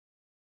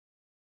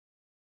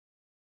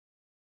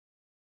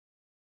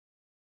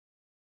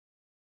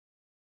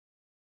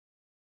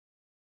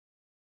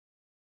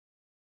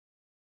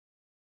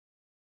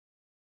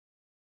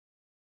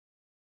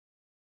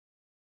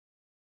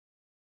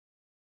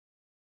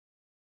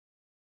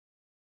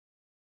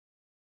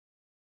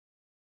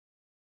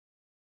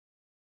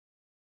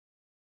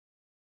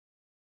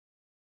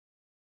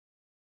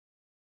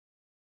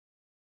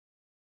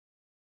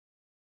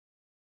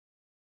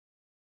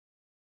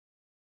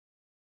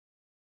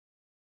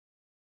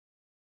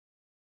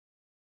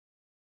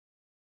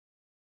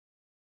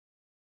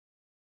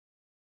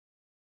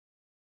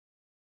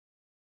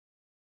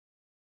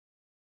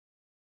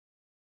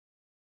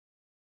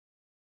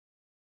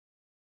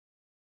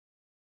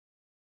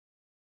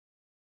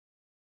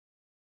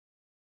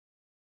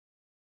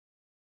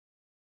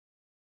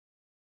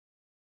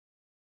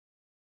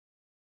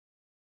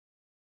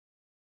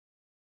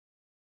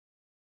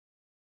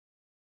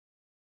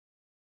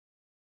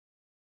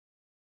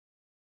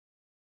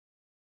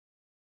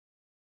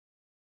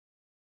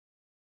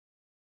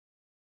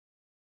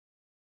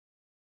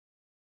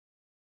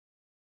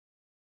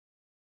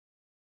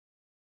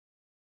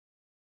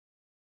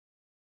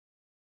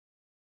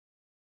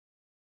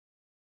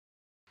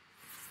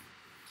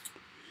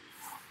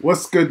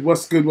What's good?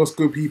 What's good? What's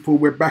good, people?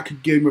 We're back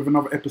again with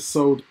another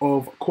episode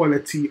of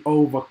Quality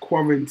Over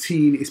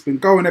Quarantine. It's been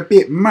going a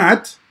bit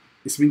mad.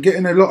 It's been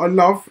getting a lot of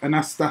love, and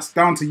that's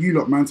down to you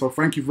lot, man. So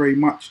thank you very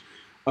much.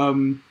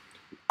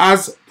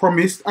 As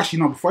promised, actually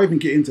no, before I even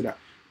get into that,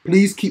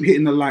 please keep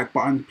hitting the like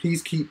button.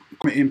 Please keep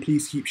commenting.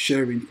 Please keep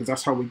sharing, because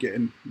that's how we're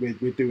doing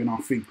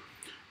our thing.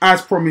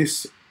 As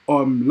promised,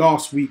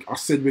 last week I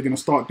said we're gonna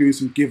start doing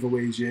some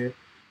giveaways. Yeah,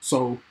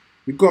 so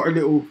we got a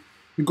little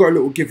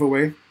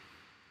giveaway.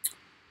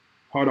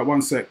 Hold up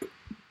one sec.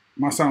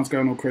 My sound's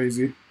going all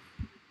crazy.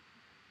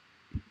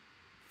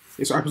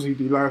 It's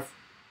absolutely live.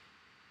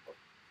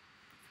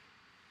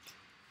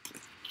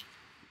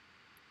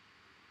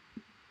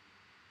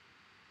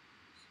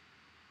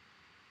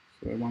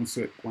 So one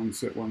sec.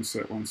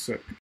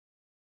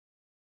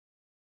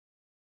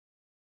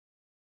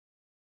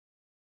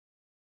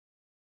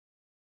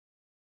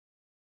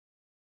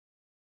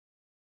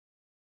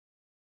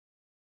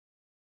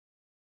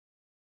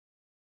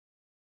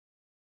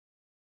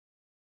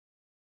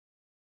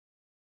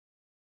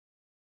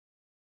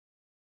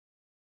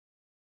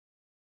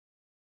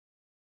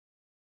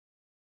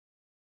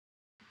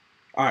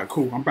 Alright,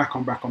 cool. I'm back.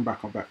 Sorry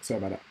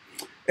about that.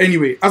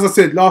 Anyway, as I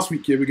said last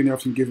week, yeah, we're gonna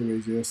have some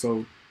giveaways, yeah.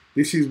 So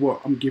this is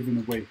what I'm giving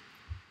away.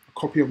 A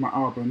copy of my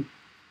album.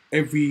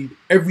 Every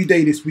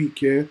day this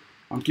week, yeah,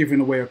 I'm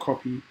giving away a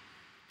copy.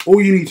 All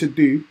you need to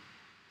do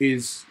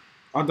is,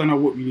 I don't know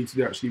what you need to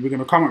do actually. We're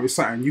gonna come up with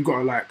something. You're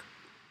gonna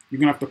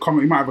have to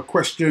comment. You might have a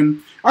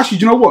question. Actually,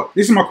 do you know what?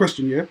 This is my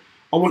question, yeah.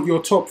 I want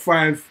your top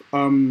five.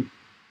 Nah,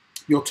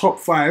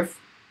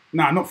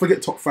 not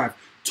forget top five.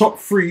 Top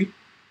 3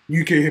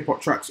 UK hip hop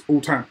tracks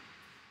all time.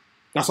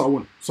 That's what I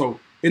want.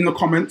 So in the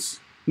comments,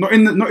 not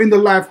in the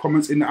live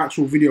comments, in the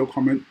actual video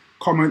comment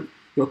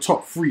your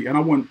top 3, and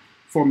I want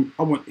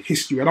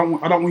history. I don't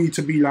want you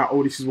to be like,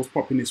 oh, this is what's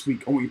popping this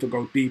week. I want you to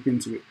go deep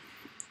into it.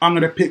 I'm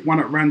gonna pick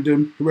one at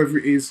random. Whoever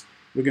it is,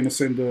 we're gonna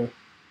send you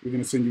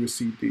a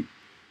CD.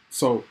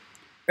 So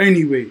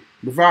anyway,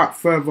 without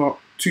further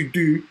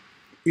ado,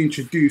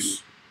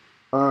 introduce.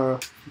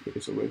 Put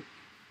this away.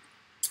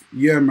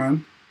 Yeah,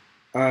 man.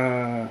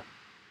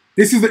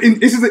 This is the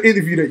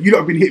interview that you lot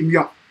have been hitting me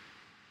up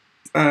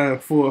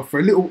for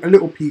a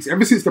little piece.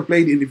 Ever since the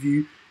Blade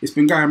interview, it's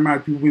been going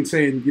mad. People have been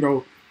saying, you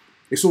know,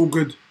 it's all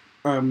good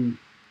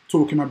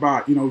talking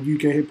about, you know,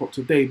 UK hip hop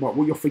today, but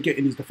what you're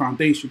forgetting is the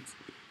foundations.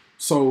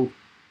 So,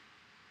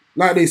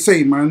 like they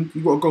say, man,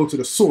 you got to go to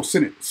the source,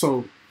 innit?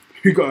 So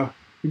we got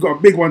a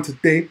big one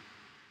today.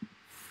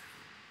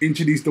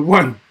 Introduce the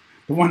one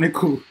they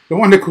call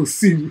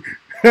Sue,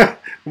 the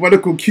one they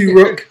call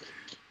Q-Roc.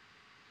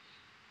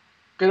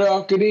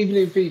 Good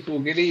evening, people.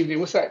 Good evening.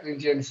 What's happening,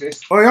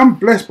 Genesis? Oh, I'm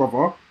blessed,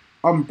 brother.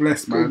 I'm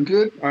blessed, man.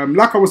 Good.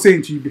 Like I was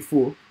saying to you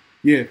before,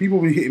 yeah, people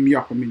have been hitting me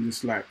up. I mean,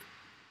 just like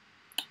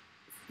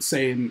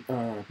saying,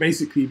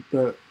 basically,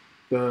 the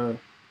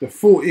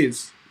thought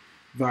is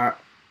that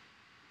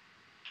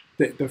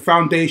the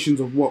foundations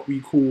of what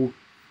we call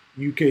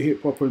UK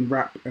hip hop and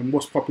rap and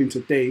what's popping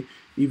today,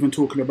 even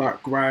talking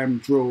about grime,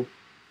 drill,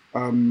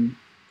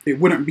 it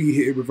wouldn't be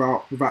here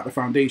without the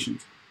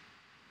foundations.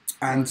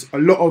 And a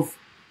lot of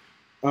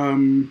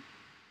you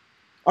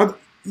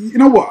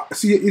know what?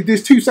 See,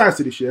 there's two sides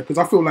to this, yeah, because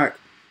I feel like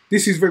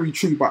this is very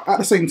true, but at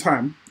the same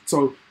time,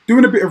 so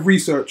doing a bit of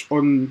research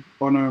on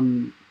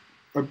you,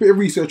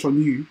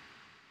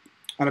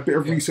 and a bit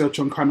of research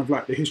on kind of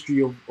like the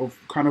history of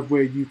kind of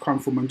where you come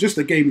from and just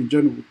the game in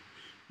general.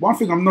 One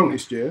thing I've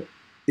noticed, yeah,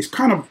 is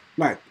kind of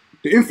like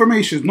the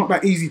information is not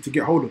that easy to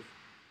get hold of,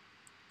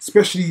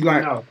 especially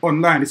like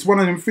online. It's one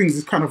of them things.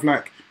 It's kind of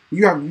like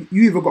you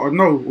either got to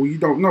know or you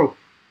don't know,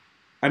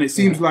 and it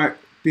seems like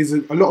there's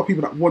a lot of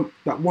people that want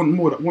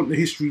the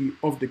history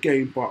of the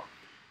game, but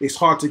it's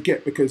hard to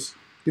get because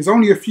there's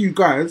only a few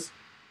guys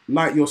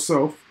like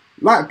yourself,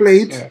 like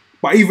Blade,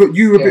 but even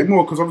you a bit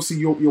more because obviously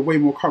you're way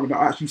more current, that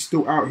are actually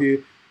still out here,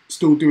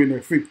 still doing their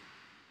thing.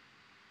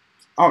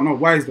 I don't know,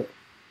 why is that?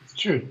 It's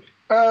true.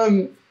 A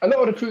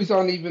lot of the crews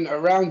aren't even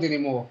around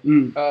anymore.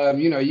 You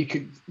know,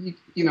 you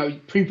know,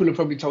 people have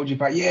probably told you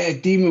about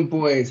Demon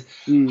Boys,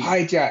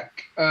 Hijack.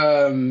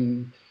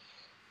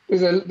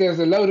 There's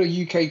a load of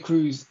UK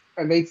crews,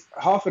 and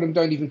half of them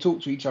don't even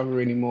talk to each other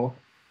anymore.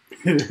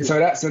 So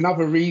that's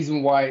another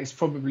reason why it's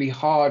probably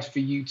hard for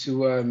you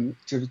to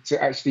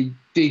actually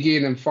dig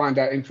in and find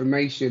out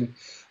information.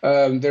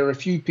 There are a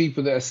few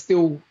people that are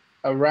still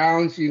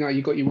around. You know,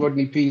 you've got your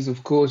Rodney P's,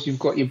 of course. You've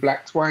got your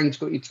Black Twang, you've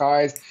got your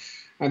Ties.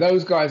 And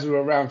those guys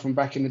were around from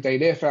back in the day.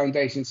 They're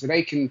foundations, so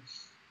they can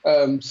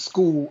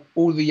school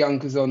all the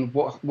youngers on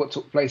what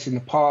took place in the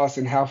past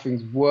and how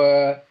things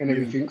were and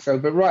everything. So,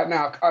 but right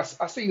now,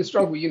 I see the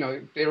struggle. You know,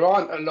 there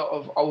aren't a lot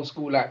of old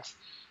school acts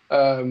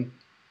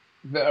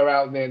that are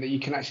out there that you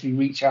can actually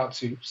reach out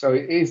to. So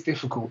it is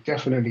difficult.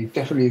 Definitely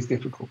is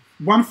difficult.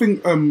 One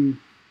thing,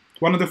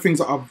 one of the things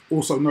that I've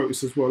also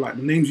noticed as well, like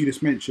the names you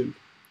just mentioned,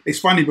 it's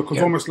funny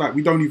because almost like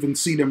we don't even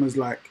see them as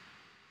like,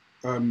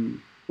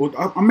 maybe we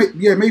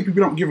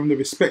don't give them the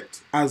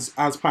respect as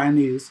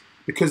pioneers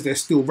because they're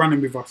still running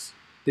with us.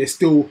 They're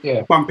still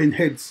bumping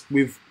heads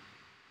with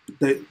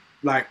the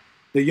like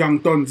the young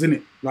dons in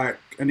it, like,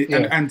 and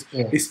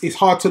it's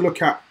hard to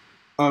look at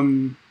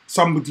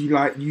somebody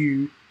like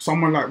you,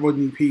 someone like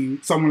Rodney P,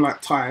 someone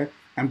like Ty,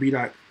 and be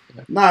like,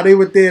 nah, they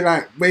were there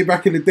like way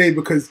back in the day.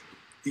 Because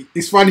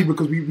it's funny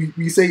because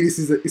we say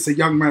it's a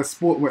young man's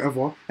sport,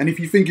 whatever, and if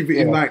you think of it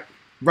in like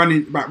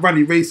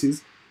running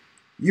races,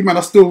 you man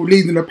are still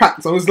leading the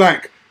pack. So it's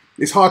like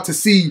it's hard to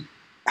see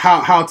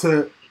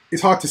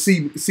it's hard to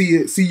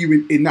see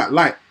you in that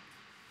light.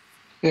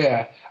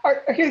 Yeah,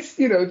 I guess,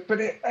 you know, but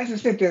as I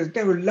said,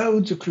 there were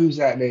loads of crews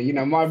out there. You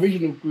know, my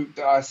original group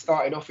that I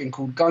started off in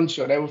called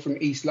Gunshot, they were from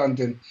East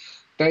London.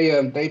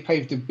 They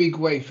paved a big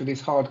way for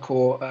this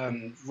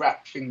hardcore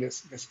rap thing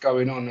that's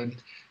going on, and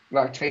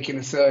like taking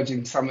a surge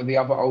in some of the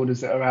other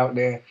olders that are out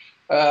there.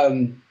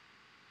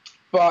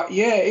 But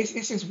yeah,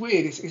 it's just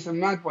weird. It's a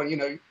mad one, you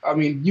know. I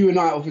mean, you and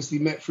I obviously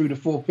met through the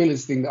Four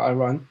Pillars thing that I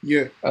run.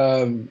 Yeah.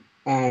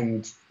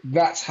 And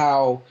that's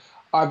how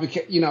I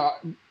became, you know,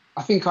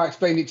 I think I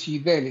explained it to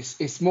you then.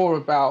 It's more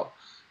about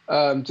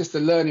just a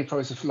learning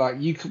process. Like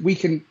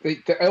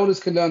the elders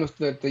can learn of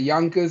the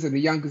youngers, and the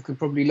youngers can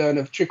probably learn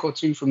a trick or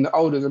two from the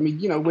elders. I mean,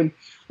 you know, when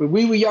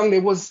we were young,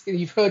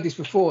 you've heard this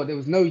before, there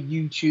was no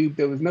YouTube,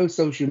 there was no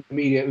social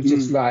media. It was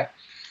just like,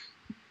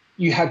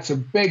 you had to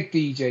beg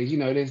DJs, you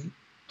know,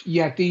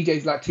 you had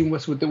DJs like Tim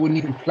Westwood that wouldn't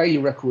even play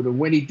your record. And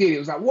when he did, it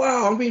was like,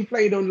 wow, I'm being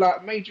played on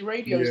like major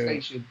radio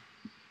station.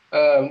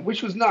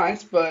 Which was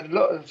nice, but a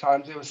lot of the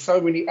times there were so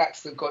many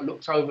acts that got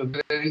looked over.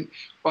 But then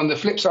on the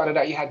flip side of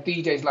that, you had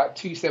DJs like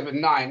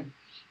 279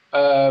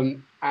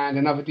 and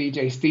another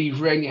DJ, Steve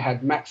Wren. You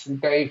had Max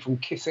and Dave from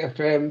Kiss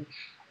FM,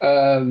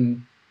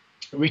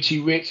 Richie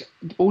Rich,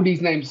 all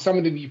these names. Some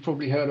of them you've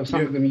probably heard of,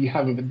 some of them you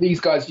haven't. But these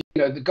guys,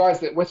 you know, the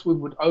guys that Westwood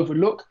would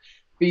overlook,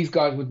 these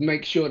guys would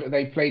make sure that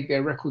they played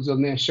their records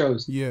on their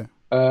shows. Yeah.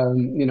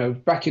 You know,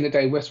 back in the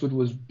day, Westwood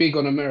was big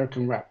on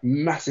American rap,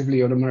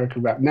 massively on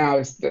American rap. Now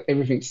it's that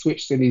everything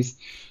switched and he's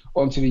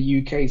onto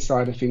the UK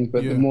side of things,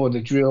 but the more the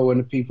drill and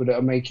the people that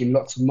are making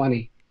lots of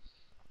money.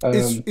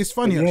 It's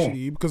funny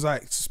actually, because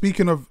like,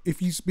 speaking of,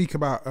 if you speak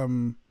about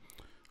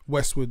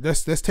Westwood,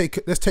 let's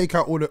take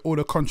out all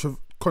the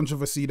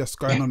controversy that's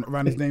going on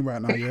around his name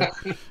right now. Yeah,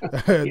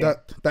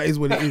 that is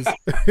what it is.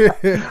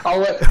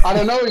 I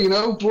don't know, you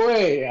know,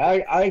 boy.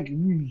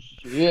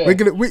 We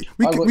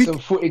got some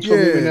footage from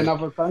him in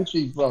another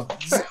country, bro.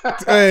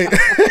 Hey.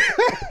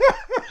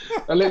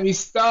 And let me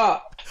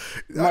start.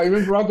 I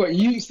remember I got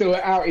youths that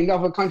were out in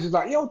other countries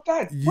like, yo,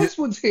 Dad,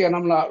 Westwood's here, and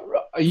I'm like,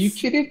 are you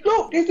kidding?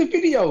 Look, there's a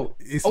video.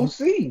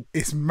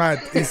 It's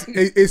mad.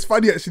 It's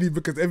funny actually,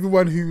 because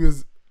everyone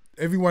who's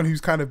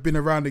kind of been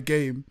around the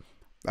game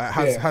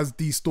has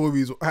these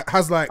stories,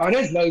 has like,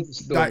 there's loads of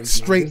stories, like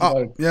straight up.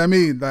 Loads. Yeah, I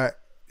mean, like,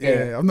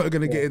 I'm not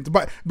gonna get into,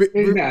 but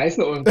it's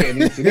not what I'm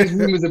getting into. There's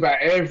rumors about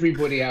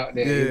everybody out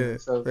there. Yeah, you know,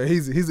 so.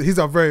 He's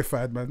a very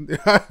fan, man.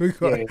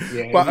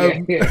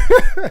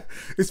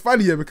 It's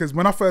funny, because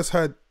when I first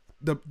heard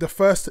the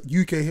first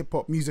UK hip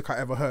hop music I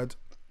ever heard,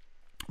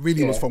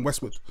 really was from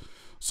Westwood.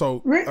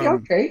 So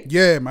really,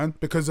 yeah, man,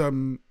 because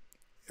and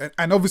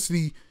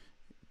obviously.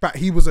 But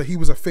he was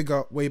a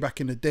figure way back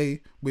in the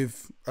day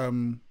with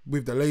the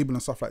label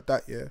and stuff like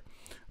that,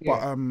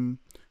 But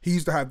he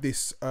used to have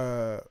this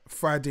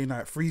Friday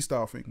night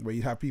freestyle thing where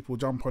he'd have people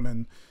jump on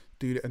and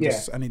do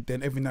it, and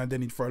then every now and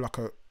then he'd throw like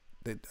a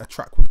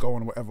track would go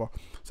on or whatever.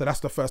 So that's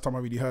the first time I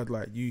really heard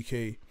like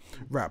UK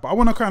rap. But I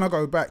want to kind of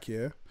go back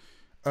here.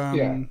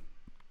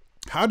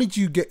 How did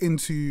you get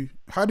into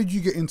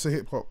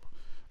hip hop?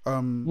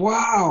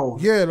 Wow.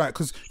 Yeah, like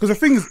because the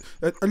thing is,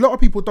 a lot of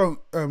people don't.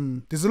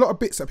 There's a lot of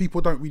bits that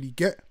people don't really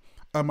get.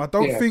 I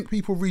don't think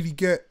people really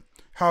get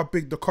how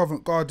big the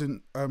Covent Garden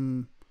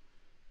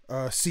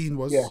scene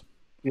was. Yeah.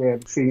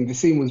 The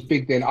scene was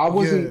big then. I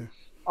wasn't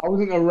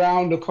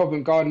around the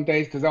Covent Garden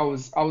days because I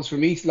was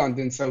from East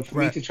London. So for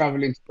me to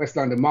travel into West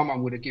London, my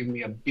mum would have given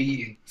me a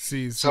beating.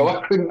 So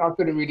I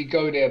couldn't really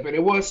go there. But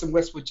there were some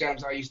Westwood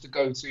jams I used to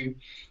go to.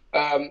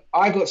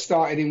 I got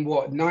started in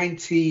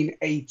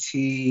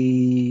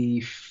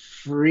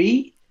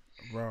 1983.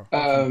 Wow.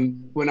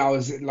 When I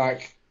was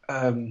like,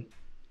 I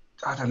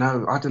don't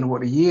know what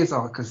the years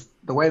are, because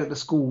the way that the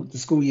school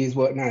years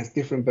work now is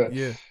different. But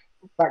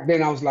back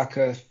then I was like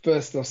a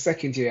first or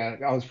second year.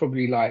 I was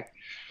probably like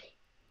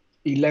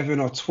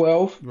 11 or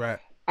 12. Right.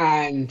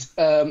 And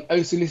I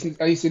used to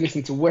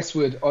listen to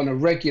Westwood on a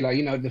regular.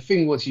 You know, the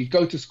thing was, you'd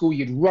go to school,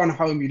 you'd run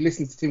home, you'd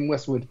listen to Tim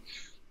Westwood.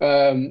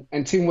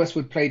 And Tim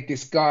Westwood played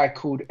this guy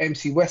called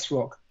MC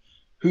Westrock,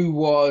 who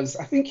was,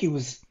 I think he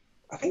was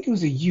a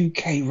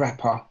UK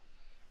rapper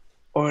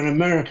or an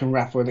American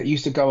rapper that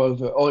used to go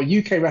over, or a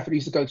UK rapper that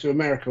used to go to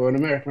America, or an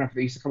American rapper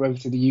that used to come over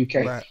to the UK.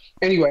 Right.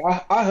 Anyway,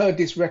 I heard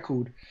this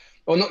record,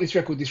 or not this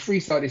record, this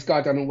freestyle this guy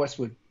done on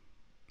Westwood.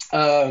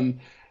 And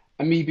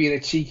me being a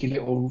cheeky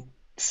little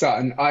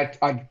son,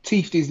 I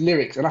teethed his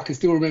lyrics, and I can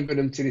still remember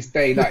them to this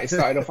day. Like, it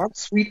started off, I'm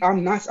sweet,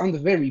 I'm nice, I'm the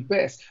very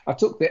best. I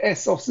took the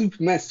S off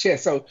Superman's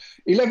chest. So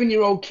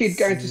 11-year-old kid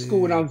going to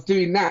school, and I was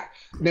doing that.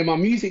 And then my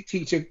music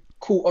teacher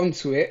caught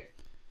onto it.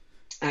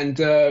 And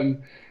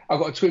I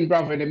got a twin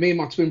brother, and then me and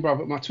my twin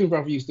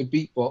brother used to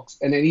beatbox,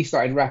 and then he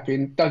started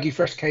rapping. Dougie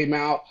Fresh came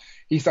out.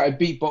 He started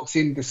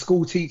beatboxing. The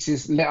school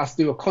teachers let us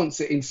do a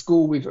concert in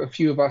school with a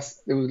few of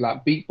us. There was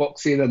like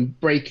beatboxing, and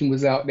breaking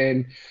was out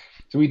then.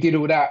 So we did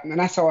all that. And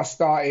that's how I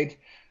started.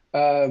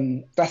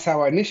 That's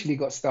how I initially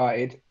got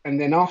started. And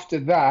then after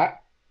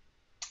that,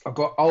 I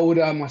got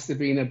older. I must have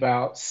been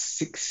about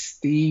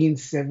 16,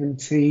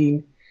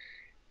 17.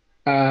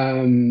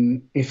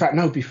 In fact,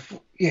 no,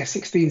 before, yeah,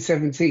 16,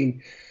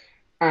 17.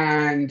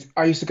 And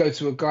I used to go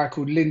to a guy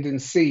called Lyndon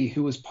C,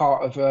 who was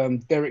part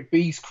of Derek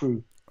B's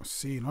crew.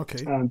 Scene,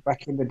 okay.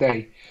 Back in the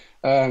day.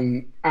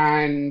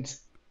 And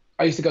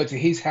I used to go to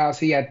his house.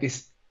 He had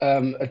this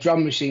a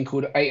drum machine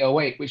called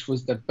 808, which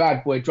was the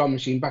bad boy drum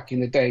machine back in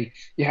the day.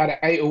 You had an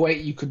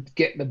 808, you could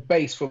get the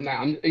bass from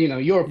that. You know,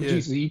 you're a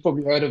producer, you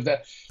probably heard of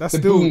that. That's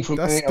still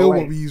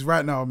what we use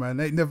right now, man.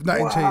 Ain't never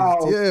nothing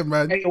changed. Yeah,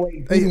 man.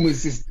 808 boom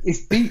was just,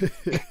 it's deep.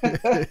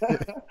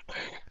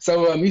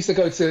 So I used to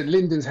go to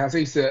Lyndon's house.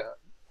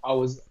 I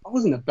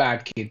wasn't a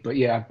bad kid, but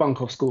yeah, I'd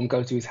bunk off school and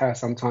go to his house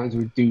sometimes.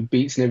 We'd do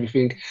beats and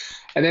everything.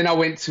 And then I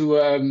went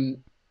to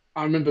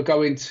I remember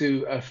going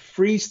to a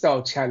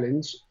freestyle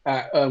challenge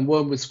at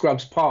Wormwood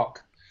Scrubs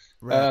Park.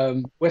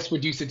 Right.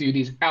 Westwood used to do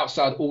these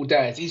outside all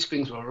days. These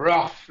things were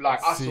rough.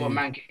 Like I saw a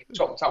man getting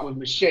chopped up with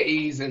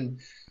machetes and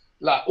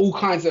like all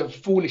kinds of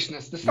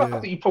foolishness. The stuff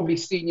that you've probably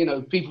seen, you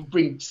know, people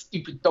bring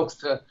stupid dogs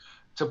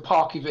to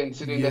park events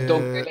and then they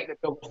let the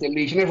dog off their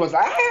leash and everyone's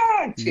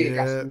like, tear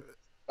gas and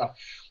stuff.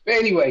 But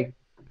anyway,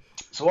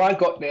 so I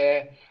got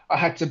there. I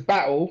had to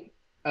battle.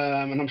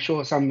 And I'm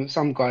sure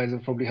some guys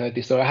have probably heard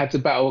this. So I had to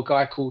battle a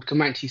guy called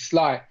Comanche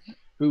Sly,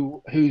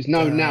 who's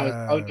known now as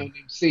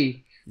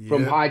OWC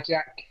from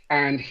Hijack,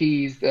 and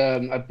he's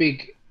a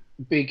big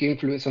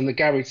influence on the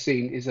garage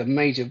scene. Is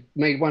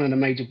one of the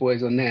major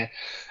boys on there.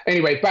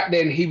 Anyway, back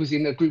then he was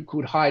in a group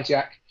called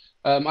Hijack.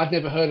 I'd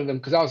never heard of them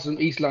because I was from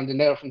East London.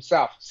 They were from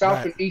South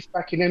and East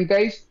back in them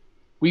days.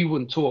 We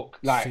wouldn't talk,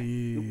 like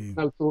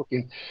no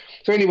talking.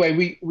 So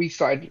anyway, we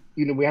started.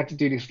 You know, we had to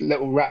do this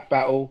little rap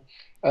battle.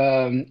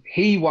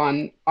 He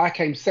won, I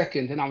came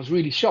second, and I was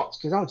really shocked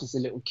because I was just a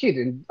little kid,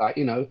 and like,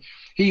 you know,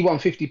 he won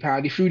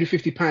 £50. He threw the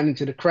 £50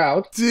 into the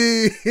crowd. I'm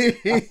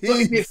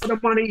in it for the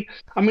money.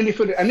 I'm in it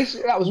for the, and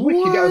that was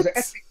wicked. That was an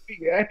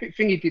epic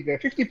thing he did there.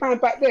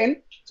 £50 back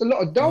then, it's a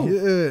lot of dough.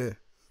 Yeah.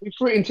 He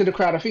threw it into the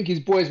crowd. I think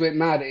his boys went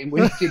mad at him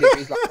when he did it. He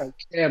was like, "Oh,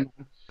 yeah,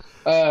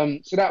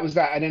 man." So that was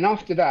that, and then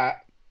after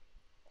that,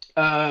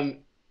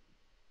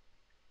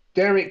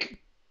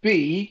 Derek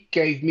B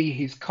gave me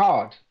his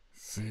card.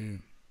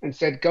 And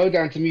said, go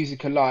down to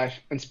Music Alive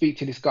and speak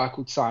to this guy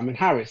called Simon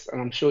Harris. And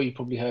I'm sure you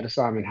probably heard of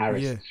Simon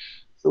Harris. Yeah.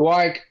 So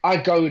I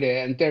go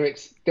there, and Derek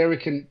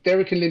and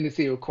Lyndon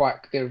C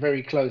they're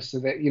very close.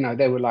 So that, you know,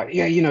 they were like,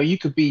 yeah, you know, you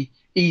could be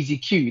Easy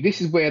Q. This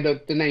is where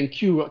the name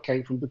Q-Roc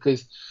came from,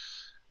 because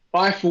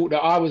I thought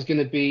that I was going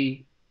to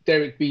be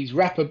Derek B's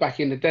rapper back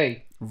in the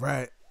day.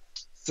 Right.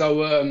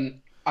 So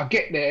I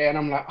get there and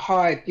I'm like,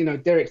 hi, you know,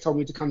 Derek told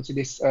me to come to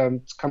this, to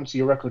come to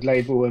your record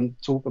label and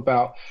talk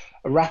about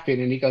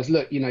rapping. And he goes,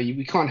 look, you know,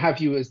 we can't have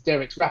you as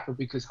Derek's rapper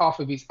because half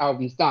of his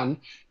album's done.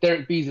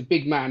 Derek B's a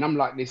big man. I'm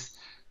like this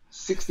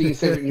 16,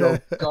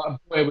 17-year-old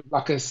boy with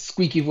like a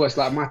squeaky voice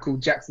like Michael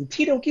Jackson.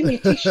 Tito, give me a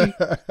tissue.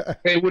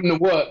 It wouldn't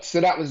have worked. So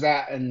that was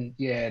that. And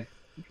yeah,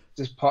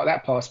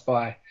 that passed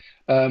by.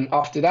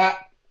 After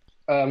that,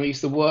 I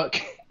used to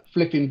work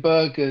flipping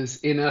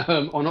burgers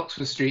on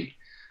Oxford Street.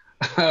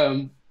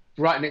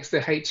 Right next to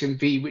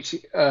HMV, which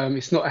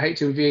it's not a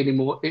HMV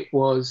anymore.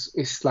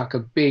 It's like a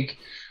big,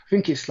 I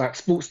think it's like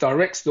Sports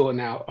Direct store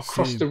now,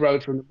 across the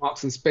road from the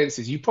Marks and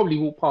Spencers. You probably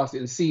walked past it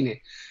and seen it.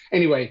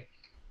 Anyway,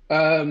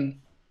 I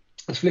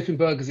was flipping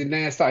burgers in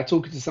there. I started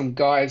talking to some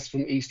guys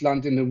from East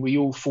London, and we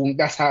all formed.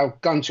 That's how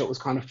Gunshot was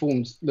kind of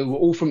formed. They were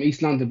all from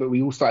East London, but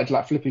we all started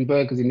like flipping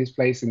burgers in this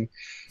place, and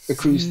the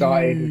crew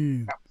started.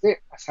 And that was it.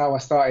 That's how I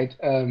started.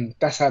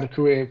 That's how the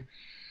career.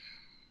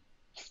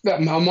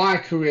 My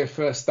career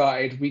first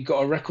started. We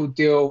got a record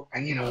deal,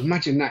 and you know,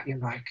 imagine that. You're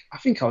like, I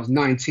think I was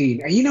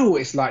 19, and you know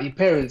what it's like. Your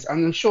parents,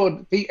 and I'm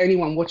sure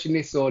anyone watching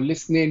this or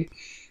listening,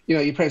 you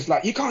know, your parents are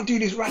like, you can't do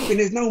this rapping.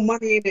 There's no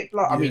money in it.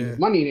 I mean, there's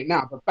money in it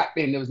now, but back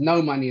then there was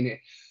no money in it.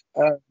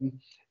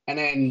 And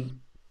then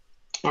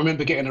I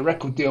remember getting a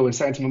record deal and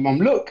saying to my mum,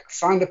 "Look, I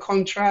signed a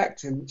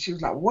contract," and she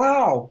was like,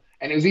 "Wow!"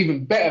 And it was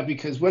even better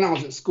because when I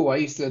was at school, I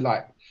used to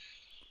like,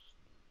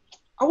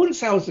 I wouldn't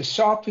say I was the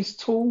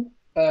sharpest tool.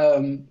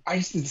 I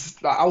used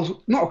to I was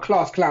not a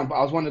class clown, but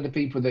I was one of the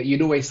people that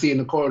you'd always see in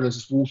the corridors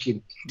just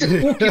walking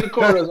the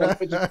corridors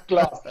on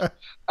class.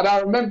 And I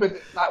remember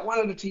like one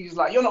of the teachers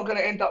like, "You're not going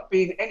to end up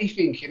being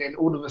anything," and then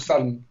all of a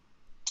sudden,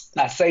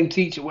 that same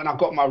teacher, when I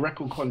got my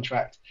record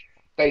contract,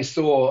 they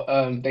saw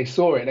it. They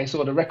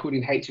saw the record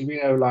in HMV.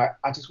 You know, like,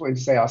 I just wanted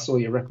to say I saw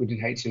your record in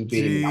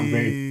HMV. And I'm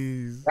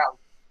very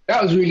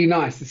that was really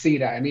nice to see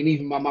that. I mean,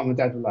 even my mum and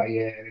dad were like,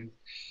 yeah. And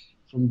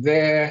from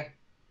there,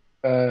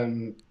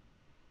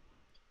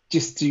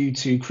 just due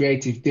to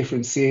creative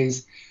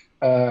differences,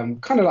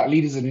 kind of like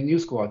leaders in the new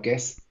school, I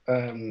guess.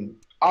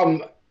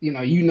 I'm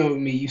you know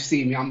me, you've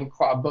seen me. I'm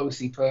quite a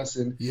bossy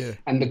person. Yeah.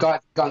 And the guys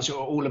at Gunshot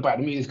are all about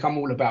the music. I'm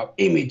all about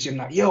image and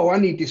like, yo, I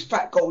need this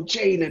fat gold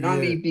chain and I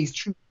need these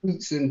true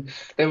boots. And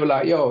they were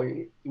like, yo,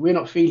 we're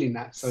not feeling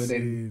that. So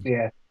then,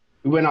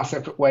 we went our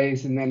separate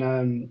ways. And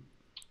then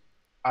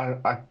I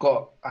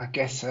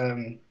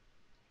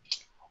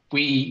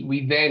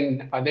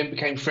then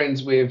became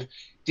friends with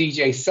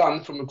DJ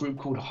Sun from a group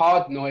called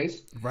Hard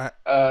Noise. Right.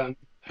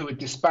 Who had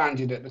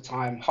disbanded at the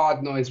time.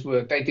 Hard Noise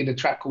they did a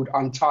track called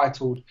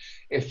Untitled.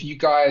 If you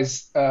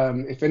guys,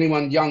 if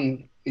anyone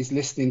young is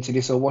listening to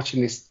this or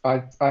watching this,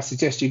 I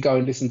suggest you go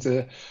and listen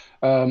to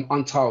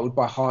Untitled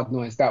by Hard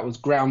Noise. That was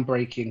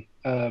groundbreaking.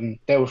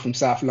 They were from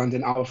South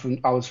London. I was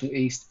from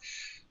East.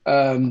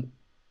 And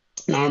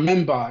I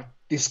remember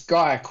this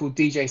guy called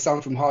DJ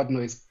Sun from Hard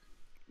Noise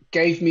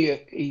gave me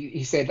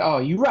he said, oh,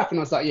 you rap? And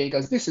I was like, yeah. He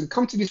goes, listen,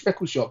 come to this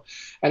record shop.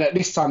 And at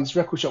this time, this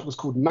record shop was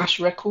called Mash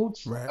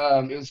Records.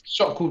 Right. It was a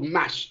shop called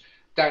Mash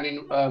down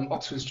in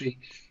Oxford Street.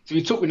 So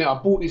he took me there. I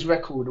bought this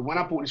record. And when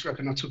I bought this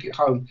record, I took it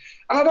home.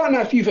 And I don't know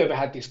if you've ever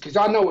had this, because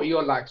I know what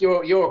you're like.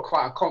 You're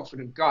quite a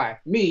confident guy.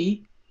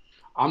 Me,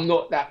 I'm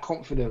not that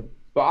confident.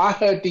 But I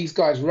heard these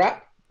guys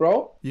rap,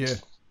 bro. Yeah.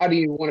 I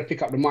didn't even want to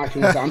pick up the mic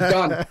and say, I'm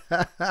done.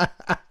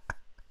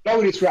 Know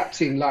this rap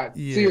thing, like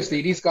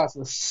seriously, these guys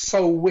were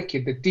so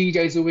wicked. The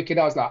DJs are wicked.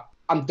 I was like,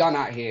 I'm done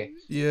out here.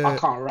 Yeah, I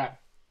can't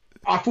rap.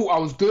 I thought I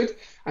was good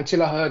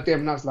until I heard them,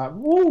 and I was like,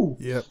 woo.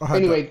 Yeah.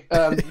 Anyway,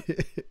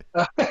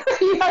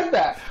 you had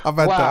that. I've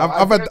had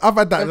that. I've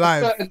had that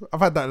live. I've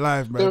had that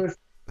live, man.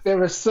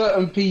 There are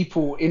certain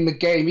people in the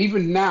game,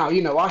 even now.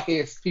 I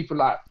hear people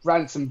like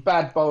Ransom,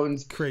 Bad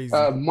Bones, crazy,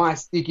 My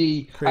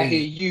Stiggy. Crazy. I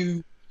hear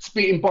you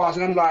spitting bars,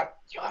 and I'm like,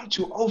 yo, I'm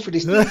too old for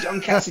this. These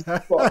young cats,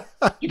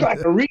 you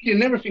guys are reading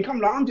and everything.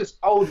 I'm like, I'm just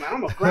old, man.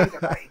 I'm a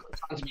granddad. I ain't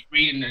got time to be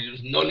reading and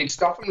just knowledge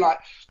stuff. I'm like,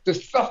 the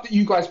stuff that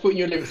you guys put in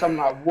your lyrics, I'm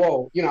like,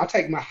 whoa. I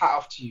take my hat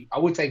off to you. I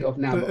would take it off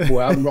now, but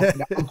boy, I'm rocking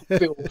that Uncle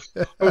Phil,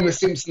 Homer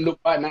Simpson look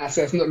right now,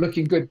 so it's not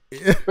looking good.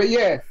 But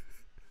yeah.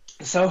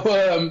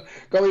 So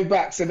going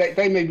back, so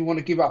they made me want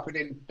to give up, and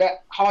then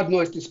that Hard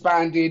Noise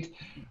disbanded.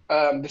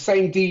 The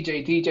same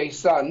DJ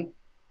Sun,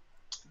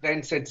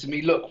 then said to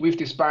me, look, we've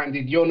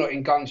disbanded, you're not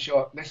in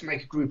Gunshot, let's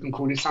make a group and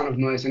call it Son of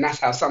Noise. And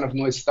that's how Son of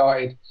Noise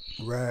started.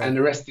 Right. And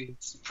the rest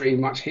is pretty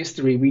much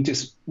history.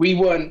 We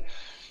were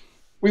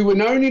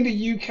known in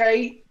the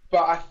UK,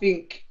 but I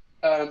think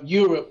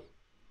Europe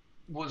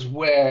was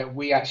where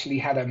we actually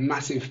had a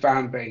massive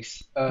fan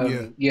base.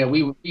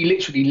 We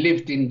literally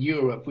lived in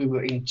Europe. We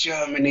were in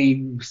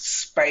Germany,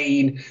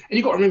 Spain, and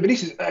you got to remember,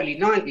 this is early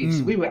 90s.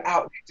 So we were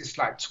out there just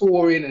like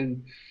touring,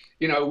 and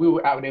we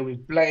were out there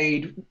with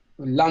Blade,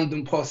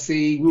 London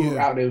Posse, we were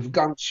out there with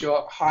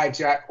Gunshot,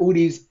 Hijack, all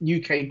these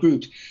UK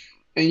groups.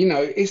 And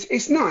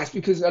it's nice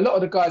because a lot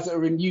of the guys that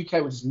are in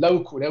UK were just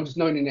local. They were just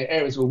known in their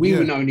areas. Well, we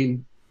were known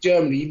in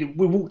Germany.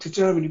 We walked to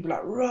Germany, be like,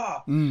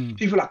 rah.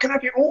 People were like, can I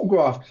get an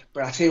autograph?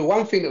 But I tell you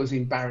one thing that was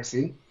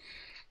embarrassing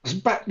was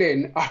back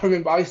then, I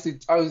remember I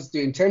was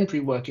doing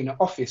temporary work in an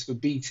office for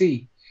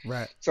BT.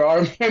 Right. So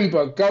I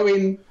remember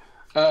going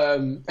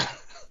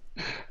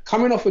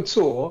coming off a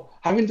tour,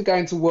 having to go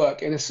into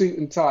work in a suit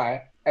and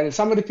tie. And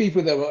some of the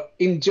people that were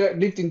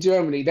lived in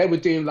Germany, they were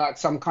doing like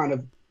some kind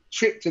of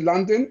trip to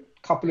London.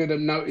 A couple of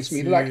them noticed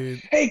me. They're like,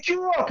 hey,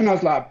 Q-Roc. And I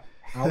was like,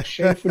 how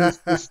shameful is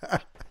this?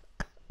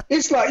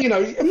 It's like,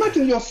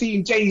 imagine you're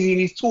seeing Jay-Z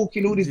and he's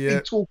talking all this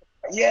big talk.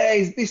 Yeah,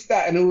 he's this,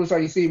 that. And all of a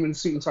sudden you see him in a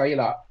suit and tie. You're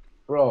like,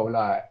 bro,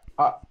 like,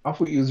 I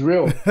thought he was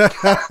real.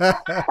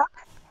 That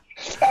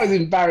was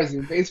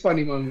embarrassing, but it's a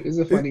funny moment.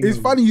 It's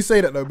funny you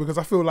say that though, because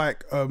I feel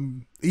like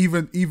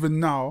even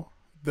now,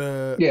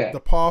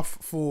 the path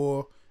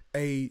for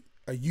a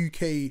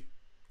UK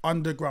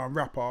underground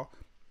rapper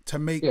to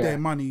make their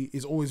money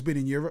is always been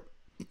in Europe,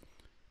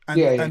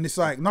 and it's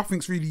like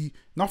nothing's really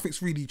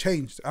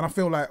changed. And I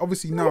feel like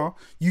obviously now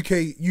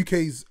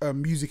UK's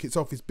music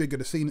itself is bigger.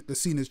 The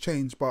scene has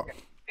changed, but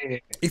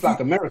it's like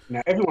America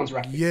now. Everyone's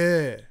rapping.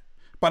 Yeah,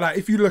 but like,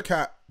 if you look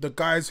at the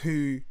guys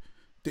who,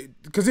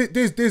 because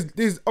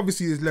there's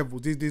obviously there's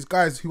levels. There's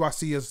guys who I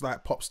see as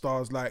like pop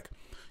stars, like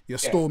your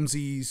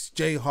Stormzy's,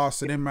 J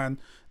Huss, and them, man.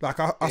 Like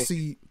I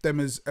see them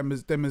as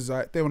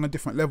like they're on a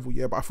different level,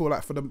 but I feel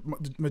like for the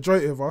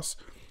majority of us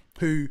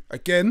who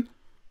again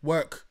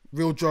work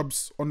real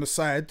jobs on the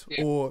side,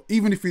 or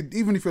even if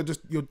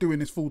you're doing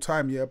this full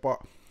time, but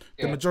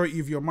the majority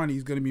of your money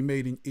is going to be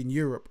made in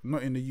Europe,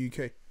 not in the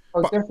UK.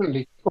 Oh,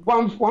 definitely.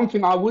 But one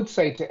thing I would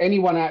say to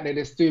anyone out there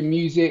that's doing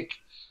music,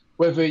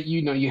 whether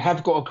you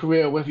have got a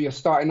career, whether you're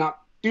starting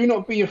up, do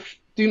not be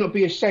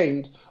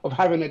ashamed of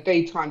having a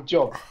daytime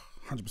job.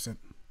 100%.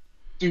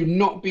 Do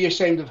not be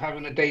ashamed of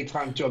having a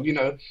daytime job.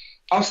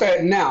 I'll say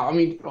it now. I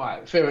mean,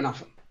 right, fair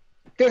enough.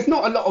 There's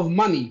not a lot of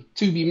money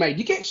to be made.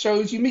 You get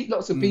shows, you meet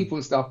lots of people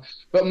and stuff,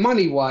 but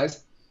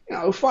money-wise,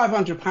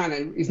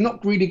 £500 is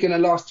not really going to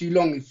last you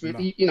long. If, at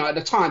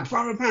the time,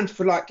 £500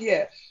 for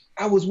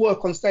hours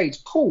work on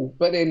stage, cool.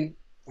 But then,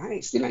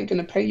 it still ain't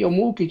going to pay your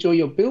mortgage or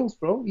your bills,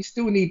 bro. You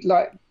still need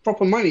like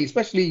proper money,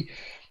 especially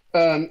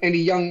any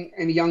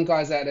young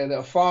guys out there that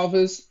are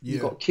fathers,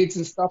 you've got kids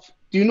and stuff.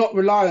 Do not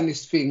rely on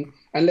this thing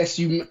unless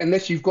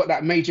you've got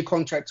that major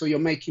contract or you're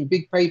making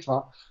big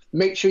paper.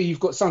 Make sure you've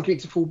got something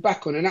to fall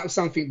back on, and that was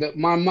something that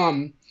my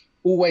mum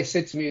always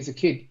said to me as a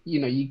kid.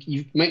 You know,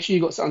 you make sure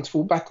you've got something to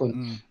fall back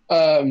on,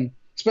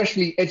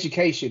 especially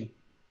education.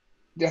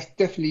 That's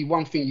definitely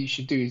one thing you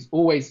should do, is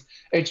always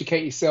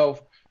educate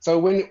yourself. So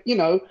when, you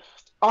know,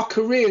 our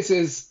careers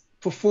as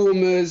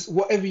performers,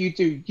 whatever you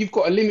do, you've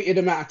got a limited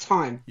amount of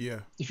time. Yeah.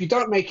 If you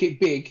don't make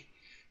it big,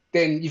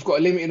 then you've got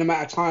a limited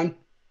amount of time.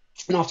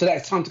 And after that,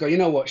 it's time to go, you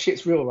know what,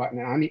 shit's real right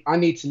now. I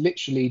need to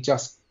literally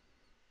just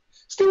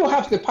still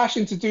have the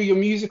passion to do your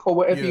music or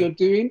whatever you're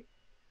doing,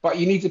 but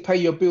you need to pay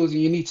your bills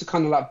and you need to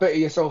kind of like better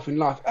yourself in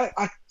life.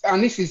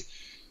 And this is,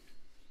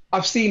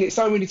 I've seen it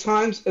so many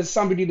times as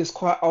somebody that's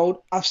quite old.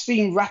 I've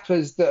seen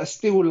rappers that are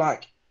still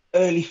like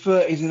early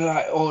 30s and they're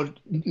like, or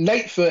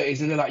late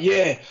 30s, and they're like,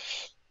 yeah,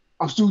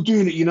 I'm still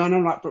doing it, you know. And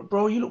I'm like, but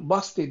bro, you look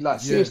busted.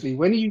 Like, seriously,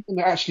 when are you going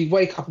to actually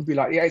wake up and be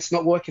like, yeah, it's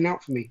not working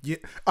out for me? Yeah.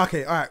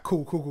 Okay. All right.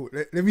 Cool.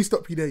 Let me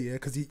stop you there, yeah,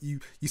 because you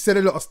said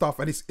a lot of stuff,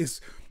 and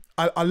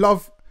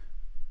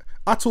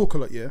I talk a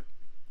lot, yeah,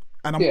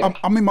 and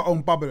I'm in my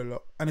own bubble a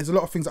lot, and there's a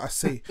lot of things that I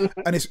say,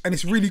 and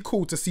it's really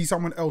cool to see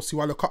someone else who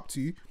I look up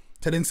to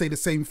then say the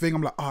same thing.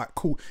 I'm like, all right,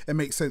 cool, it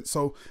makes sense.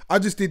 So I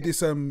just did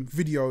this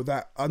video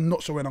that I'm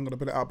not sure when I'm gonna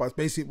put it out, but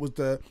basically it was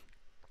the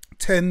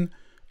 10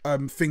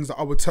 things that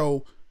I would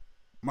tell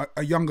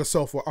a younger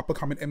self or up and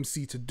coming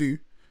MC to do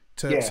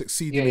to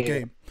succeed in the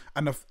game.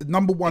 And the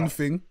number one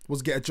thing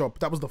was get a job.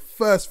 That was the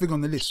first thing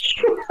on the list.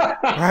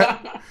 Right?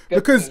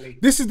 Because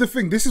this is the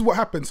thing, this is what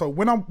happened. So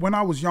when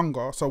I was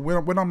younger, so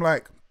when I'm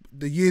like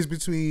the years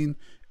between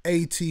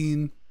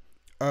 18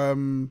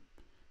 and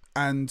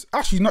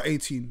actually not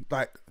 18,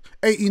 like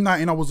 18,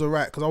 19, I was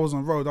alright because I was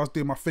on road, I was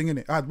doing my thing in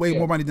it. I had way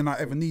more money than I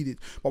ever needed.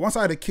 But once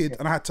I had a kid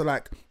and I had to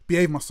like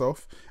behave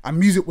myself, and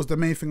music was the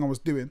main thing I was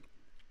doing,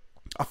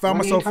 I found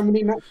myself.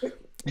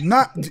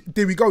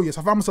 There we go. Yes,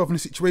 I found myself in a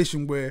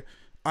situation where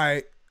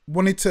I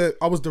was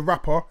the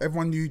rapper.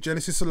 Everyone knew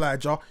Genesis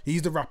Elijah.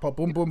 He's the rapper.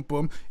 Boom, boom,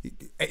 boom.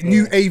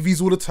 New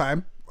AVs all the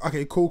time.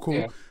 Okay, cool.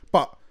 Yeah.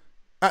 But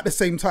at the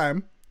same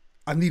time,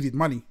 I needed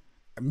money.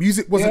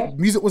 Music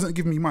wasn't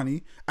giving me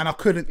money, and I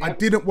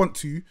didn't want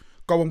to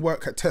go and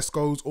work at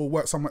Tesco's or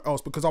work somewhere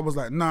else because I was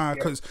like, nah,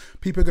 because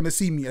people are gonna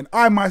see me. And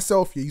I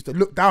myself used to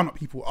look down at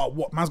people. Oh,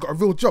 what, man's got a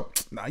real job?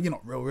 Nah, you're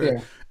not real.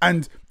 Yeah.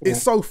 And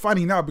it's so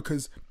funny now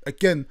because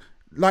again,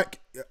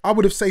 like I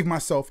would have saved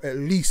myself at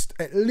least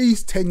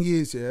 10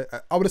 years. Yeah,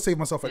 I would have saved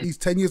myself at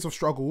least 10 years of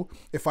struggle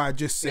if I had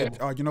just said,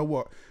 oh, you know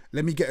what?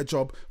 Let me get a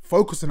job,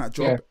 focus on that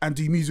job, and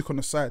do music on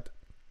the side.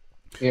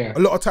 Yeah. A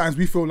lot of times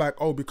we feel like,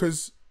 oh,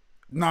 because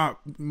my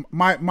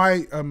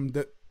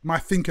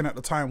thinking at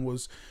the time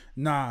was,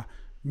 nah,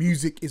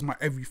 music is my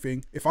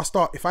everything. If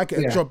I get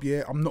a job,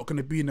 I'm not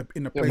gonna be in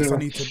a place I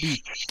need to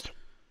be.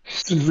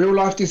 It's real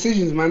life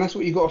decisions, man. That's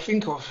what you got to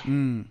think of.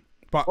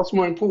 But what's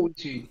more important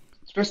to you?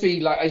 Especially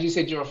like as you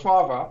said, you're a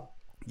father.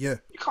 Yeah.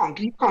 You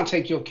can't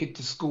take your kid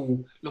to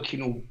school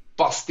looking all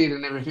busted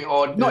and everything,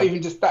 or not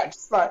even just that.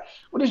 Just like,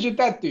 what does your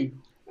dad do?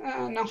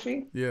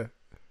 Nothing. Yeah.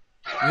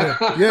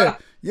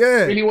 You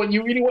really want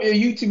your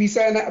youth to be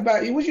saying that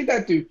about you? What's your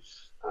dad do?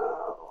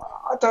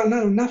 I don't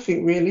know,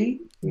 nothing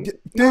really.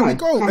 There we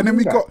go. And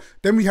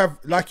then we have,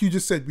 like you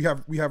just said,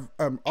 we have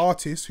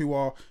artists who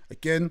are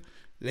again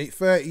late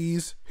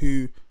 30s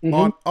who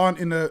aren't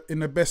in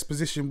the best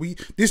position.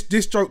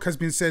 This joke has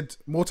been said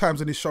more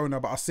times on this show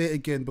now, but I'll say it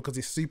again because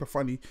it's super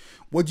funny.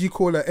 What do you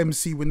call an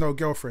MC with no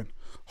girlfriend?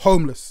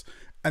 Homeless.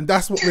 And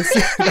that's what we're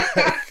saying.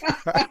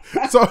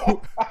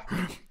 So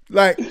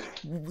like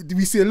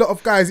we see a lot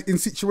of guys in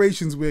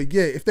situations where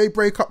if they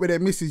break up with their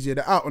missus,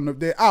 they're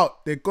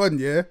out, they're gone,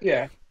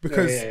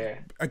 because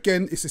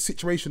again, it's a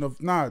situation of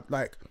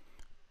like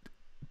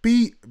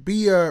be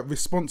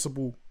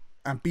responsible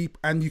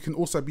and you can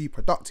also be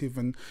productive,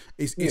 and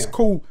it's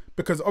cool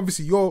because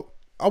obviously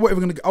I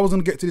was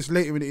gonna get to this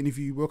later in the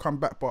interview, we'll come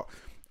back, but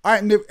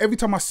every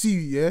time I see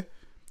you,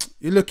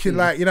 you're looking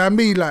like, you know what I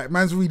mean, like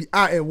man's really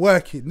out here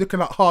working, looking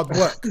like hard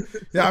work. You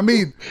know what I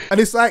mean? And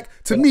it's like,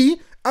 to me,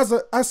 as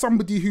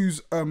somebody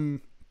who's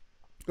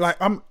like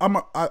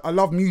I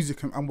love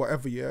music and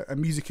whatever, and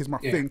music is my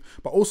thing,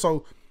 but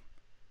also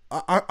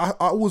I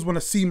always want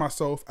to see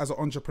myself as an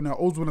entrepreneur. I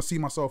always want to see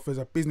myself as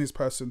a business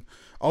person.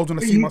 I always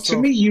want to see myself.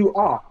 To me, you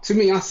are. To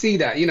me, I see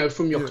that. You know,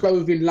 from your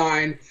clothing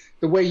line,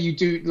 the way you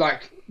do,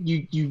 like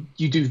you do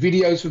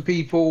videos for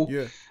people,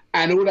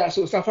 and all that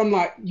sort of stuff. I'm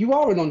like, you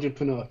are an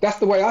entrepreneur. That's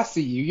the way I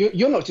see you.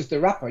 You're not just a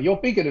rapper. You're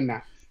bigger than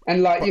that.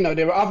 And like, you know,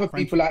 there are other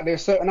people out there,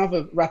 certain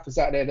other rappers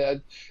out there that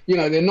are, you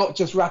know, they're not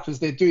just rappers.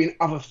 They're doing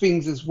other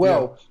things as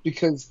well.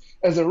 Because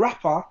as a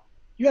rapper,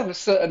 you have a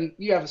certain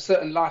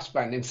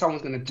lifespan, and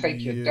someone's going to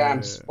take your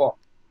damn spot.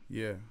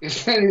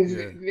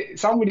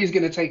 Somebody's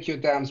going to take your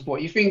damn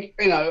spot. You think,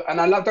 you know, and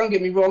don't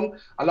get me wrong,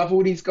 I love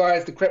all these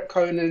guys, the Crep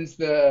Conans,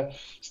 the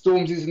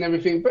Stormzy's and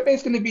everything, but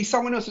there's going to be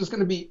someone else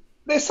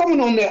there's someone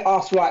on their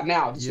ass right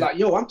now. It's like,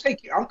 yo, I'm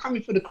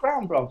coming for the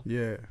crown, bro.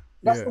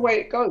 That's the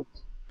way it goes.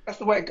 That's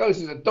the way it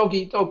goes. It's a dog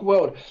eat dog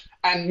world,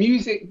 and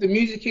the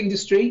music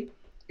industry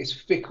is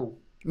fickle.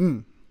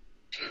 It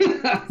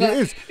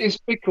is. It's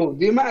fickle.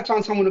 The amount of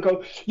times someone will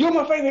go, "You're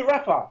my favorite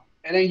rapper,"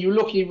 and then you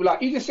look and you're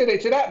like, "You just said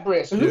it to that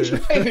Brit. So who's your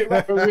favorite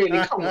rapper, really?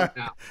 Come on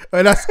now."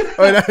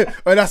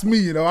 That's me,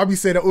 you know. I be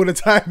saying that all the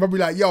time. I be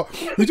like, "Yo,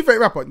 who's your favorite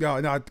rapper?" No,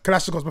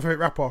 Kalashnikov's my favorite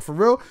rapper. For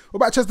real? What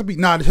about Chester P?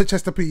 Nah,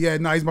 Chester P. Yeah,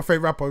 nah, he's my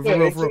favorite rapper. For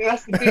real.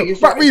 That's the thing.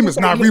 But Remus,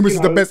 Remus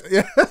is the best.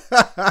 Yeah.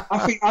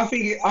 I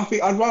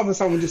think I'd rather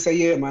someone just say,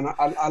 "Yeah, man,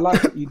 I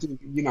like what you do.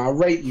 You know, I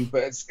rate you."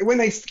 But it's, when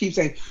they keep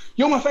saying,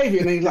 "You're my favorite,"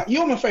 and then he's like,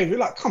 "You're my favorite,"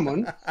 like, come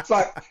on. It's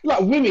like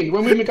women,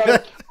 when women go,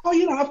 "Oh,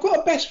 you know, I've got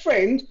a best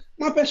friend.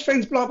 My best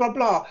friend's blah blah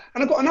blah,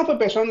 and I've got another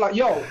best friend." Like,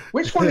 yo,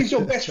 which one is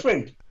your best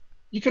friend?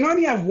 You can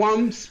only have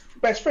one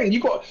best friend.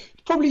 You got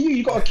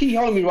a key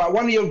homie, right?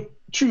 One of your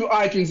true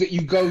idols that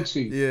you go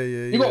to.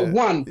 You got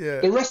one.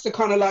 The rest are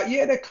kind of like,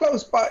 yeah, they're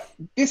close, but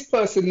this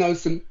person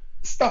knows some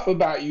stuff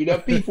about you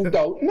that people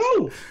don't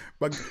know.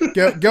 But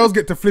girls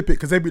get to flip it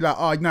because they be like,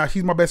 "Oh, nah,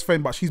 she's my best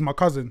friend, but she's my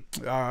cousin."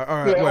 All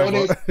right,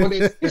 or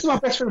this is my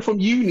best friend from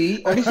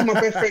uni, or this is my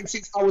best friend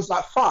since I was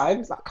like 5.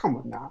 It's like, come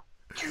on now.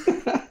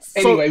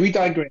 Anyway, we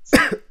digress.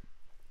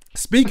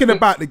 Speaking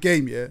about the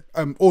game,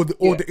 or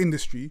the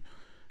industry,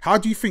 how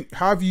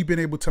have you been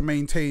able to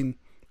maintain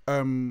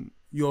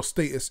your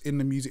status in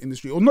the music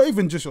industry, or not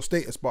even just your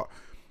status, but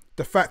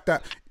the fact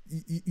that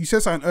you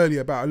said something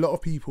earlier about a lot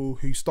of people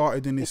who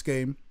started in this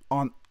game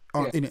aren't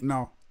in it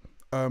now,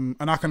 and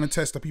I can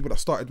attest to people that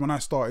started when I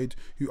started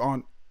who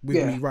aren't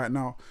with me right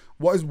now.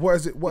 What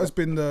has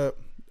been the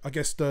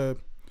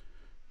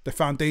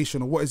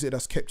foundation, or what is it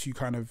that's kept you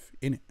kind of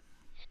in it?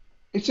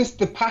 It's just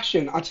the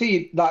passion. I tell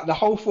you, like the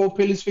whole 4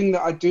 pillars thing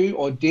that I do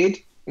or did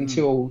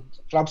until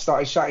clubs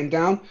started shutting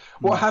down.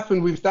 What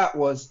happened with that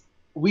was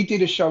we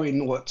did a show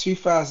in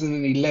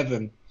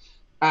 2011,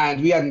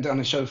 and we hadn't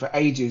done a show for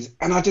ages.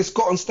 And I just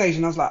got on stage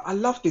and I was like, I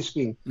love this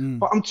thing,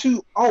 but I'm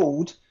too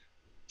old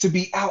to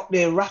be out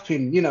there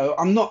rapping. You know,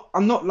 I'm not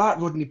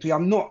like Rodney P.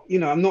 I'm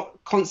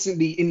not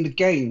constantly in the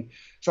game.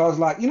 So I was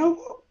like, you know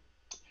what?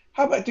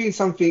 How about doing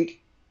something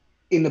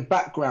in the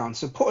background?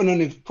 So put on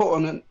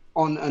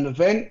an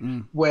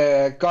event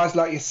where guys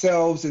like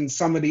yourselves and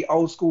some of the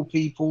old school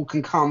people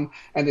can come,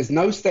 and there's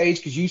no stage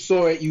because you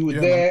saw it, you were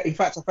there. Man. In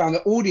fact, I found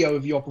the audio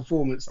of your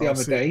performance the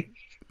other day.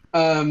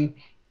 And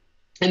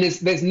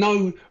there's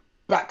no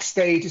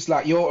backstage. It's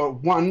like you're at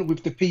one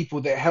with the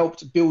people that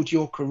helped build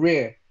your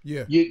career.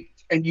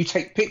 You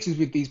take pictures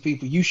with these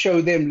people, you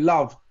show them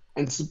love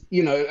and,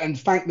 you know, and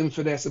thank them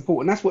for their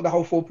support. And that's what the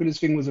whole 4 pillars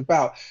thing was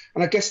about.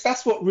 And I guess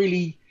that's what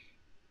really,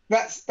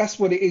 that's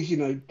what it is, you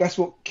know, that's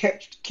what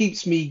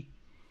keeps me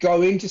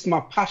going, just my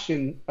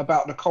passion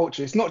about the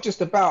culture. It's not just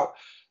about,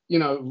 you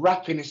know,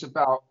 rapping, it's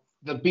about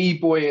the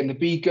B-boy and the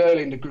B-girl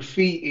and the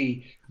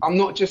graffiti. You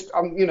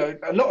know,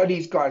 a lot of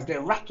these guys,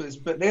 they're rappers,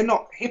 but they're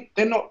not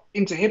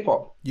into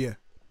hip-hop. Yeah.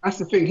 That's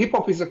the thing.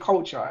 Hip-hop is a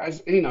culture.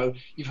 As you know,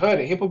 you've heard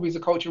it. Hip-hop is a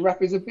culture,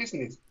 rap is a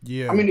business.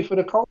 Yeah. I'm in it for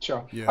the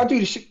culture. Yeah. I do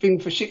the thing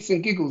for shits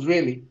and giggles,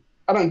 really.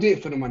 I don't do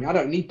it for the money. I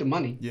don't need the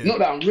money. Yeah. Not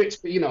that I'm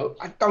rich, but, you know,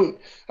 I don't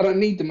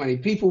need the money.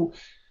 People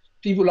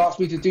ask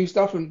me to do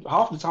stuff, and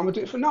half the time I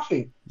do it for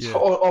nothing,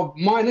 or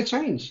minor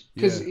change,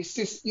 because it's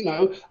just, you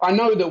know, I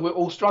know that we're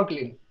all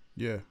struggling.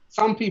 Yeah.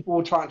 Some people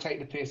will try and take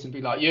the piss and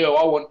be like, "Yo,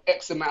 I want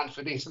X amount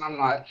for this," and I'm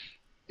like,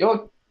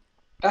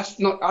 that's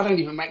not. I don't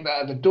even make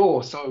that at the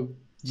door. So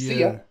see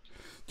ya. Do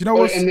you know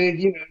what? And then,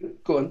 you know,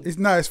 go on.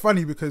 It's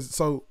funny because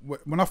so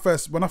when I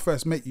first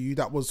met you,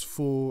 that was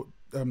for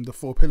the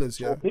 4 pillars.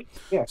 Yeah.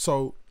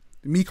 So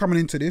me coming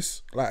into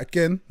this, like,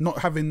 again, not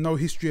having no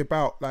history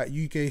about like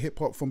UK hip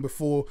hop from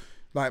before.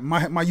 Like my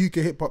UK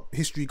hip hop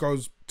history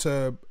goes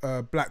to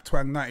Black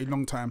Twang 90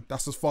 Long Time.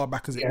 That's as far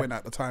back as it went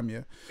at the time.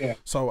 Yeah.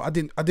 So I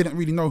didn't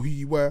really know who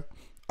you were.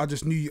 I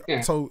just knew you.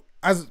 Yeah. So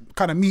as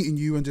kind of meeting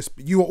you, and just,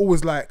 you were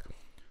always like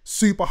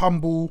super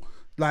humble,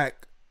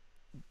 like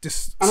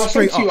just. And I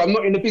said to you, I'm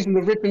not in the business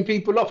of ripping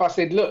people off. I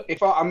said, look,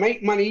 if I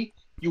make money,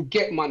 you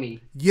get money.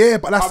 Yeah,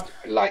 but that's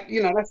like,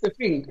 you know, that's the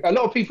thing. A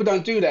lot of people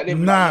don't do that. They're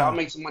like, yeah, I'll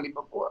make some money,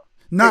 but what?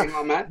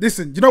 Nah, man.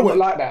 Listen, you know what?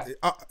 Like that.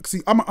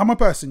 See, I'm a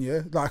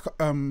person, like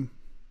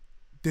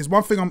there's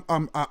one thing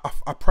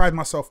I pride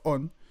myself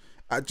on,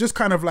 at just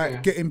kind of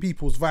like getting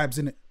people's vibes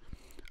in it.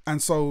 And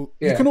so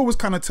you can always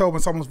kind of tell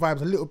when someone's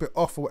vibes a little bit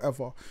off or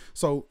whatever.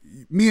 So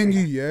me and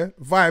you,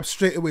 vibes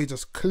straight away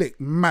just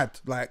click mad.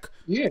 Like,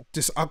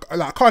 just I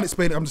can't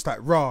explain it. I'm just like,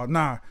 rah,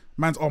 nah,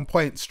 man's on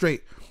point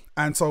straight.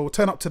 And so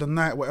turn up to the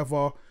night,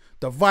 whatever.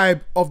 The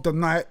vibe of the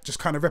night just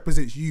kind of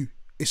represents you.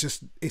 It's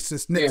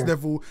just next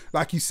level.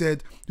 Like you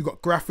said, you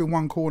got Graph in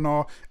one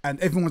corner and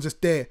everyone's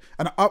just there.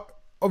 And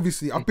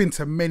obviously I've been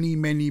to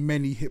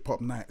many hip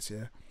hop nights,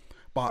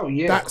 but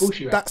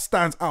that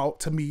stands out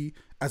to me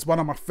as one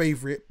of my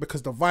favorite,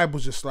 because the vibe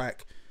was just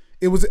like,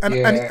 it was,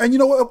 and you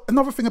know what?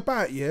 Another thing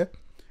about it,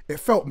 it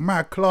felt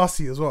mad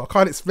classy as well. I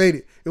can't explain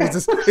it. It was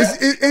just,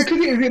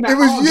 it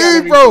was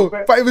you, bro.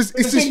 But it's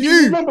just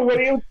you. Remember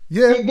when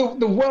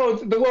the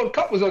World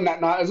Cup was on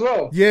that night as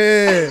well?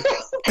 Yeah.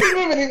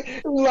 Remember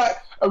it was like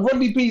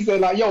Rodney P's there,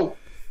 like, yo,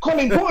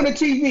 Colin, put on the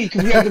TV,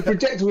 because we had the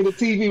projector with the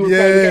TV. We're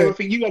playing the game.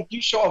 I think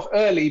you shot off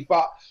early,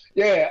 but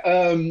yeah,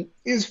 it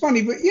was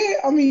funny. But yeah,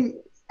 I mean,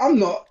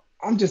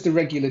 I'm just a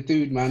regular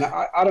dude, man.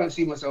 I don't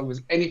see myself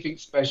as anything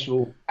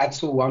special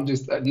at all. I'm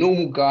just a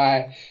normal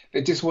guy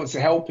that just wants to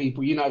help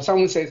people. You know, if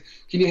someone says,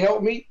 "Can you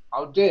help me?"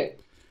 I'll do it.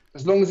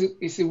 As long as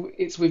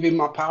it's within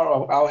my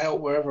power, I'll help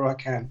wherever I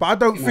can. But I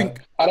don't think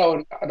I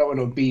don't want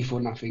no beef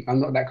or nothing. I'm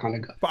not that kind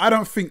of guy. But I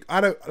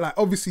don't like.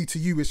 Obviously, to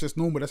you, it's just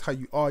normal. That's how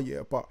you are,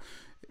 yeah. But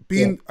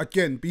being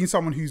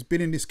someone who's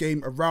been in this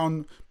game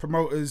around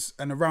promoters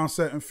and around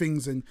certain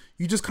things, and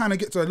you just kind of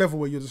get to a level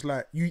where you're just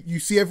like, you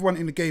see everyone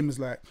in the game as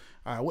like,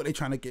 what they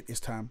trying to get this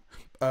time.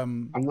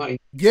 I'm not.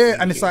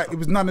 And it's like it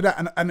was none of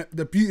that. And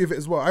the beauty of it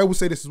as well. I always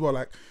say this as well.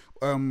 Like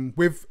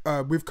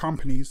with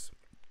companies,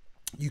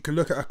 you can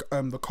look at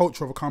the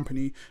culture of a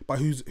company by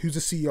who's a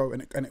CEO,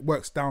 and it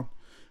works down.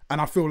 And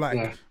I feel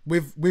like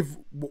with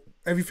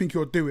everything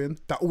you're doing,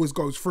 that always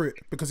goes through it,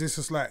 because it's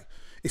just like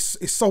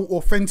it's so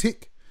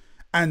authentic,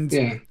 and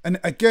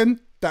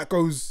again that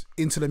goes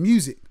into the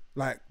music.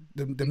 Like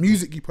the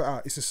music you put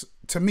out, it's just,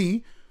 to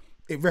me,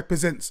 it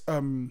represents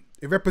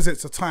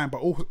a time, but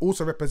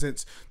also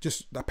represents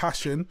just the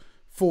passion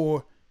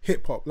for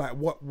hip hop. Like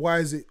why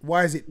is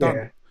it done?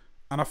 Yeah.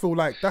 And I feel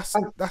like that's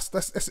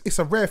it's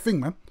a rare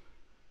thing, man.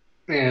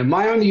 Yeah,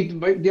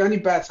 the only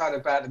bad side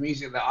about the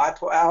music that I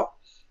put out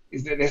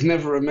is that there's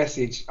never a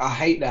message. I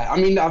hate that. I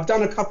mean, I've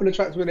done a couple of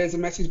tracks where there's a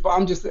message, but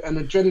I'm just an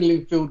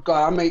adrenaline-filled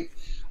guy.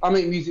 I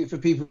make music for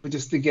people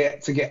just to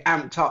get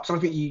amped up.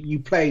 Something you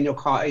play in your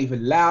car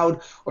even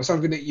loud, or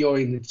something that you're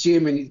in the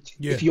gym, and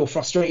if you're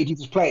frustrated, you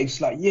just play it.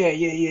 It's like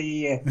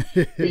yeah.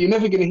 But you're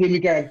never gonna hear me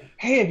going,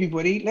 "Hey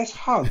everybody, let's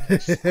hug."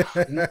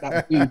 I'm not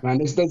that dude, man.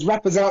 There's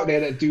rappers out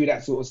there that do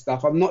that sort of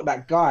stuff. I'm not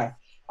that guy.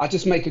 I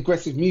just make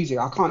aggressive music.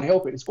 I can't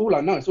help it. It's all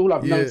I know. It's all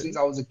I've known since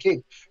I was a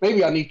kid.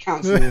 Maybe I need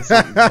counselling or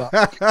something, but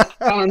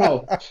I don't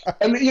know.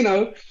 And you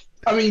know,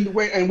 I mean,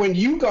 when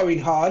you going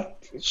hard,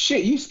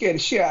 shit, you scare the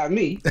shit out of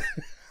me.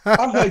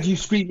 I've heard you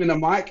scream in the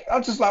mic.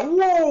 I'm just like,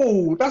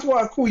 whoa! That's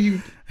why I call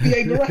you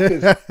B.A. the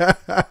Records.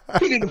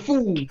 Hitting the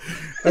fool.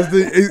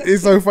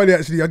 It's so funny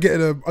actually. I'm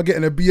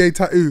getting a B.A.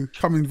 tattoo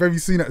coming very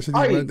soon actually.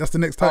 Man. That's the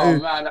next tattoo.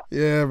 Oh man.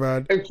 Yeah,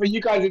 man. And for you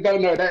guys who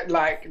don't know that,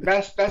 like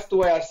that's the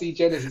way I see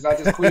Genesis. I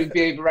just call him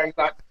B.A. Barang.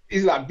 Like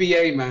he's like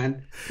B.A.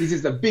 man. He's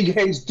just a big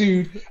head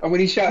dude. And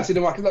when he shouts in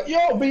the mic, he's like,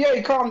 "Yo,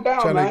 B.A. calm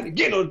down, man.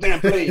 Get on the damn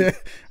plane." I'm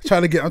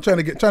trying to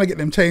get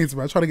them chains,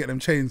 man. Trying to get them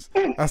chains.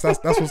 That's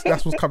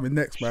what's coming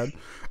next, man.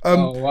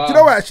 Oh, wow. Do you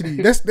know what? Actually,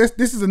 this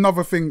is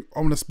another thing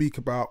I want to speak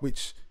about,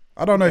 which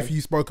I don't know if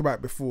you spoke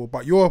about before,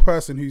 but you're a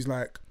person who's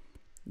like,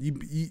 you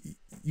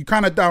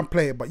kind of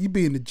downplay it, but you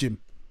be in the gym,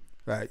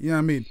 like, you know what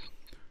I mean?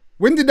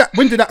 When did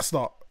that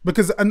start?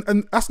 Because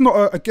and that's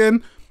not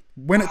again,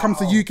 when it comes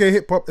to UK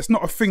hip hop, it's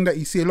not a thing that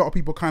you see a lot of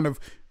people kind of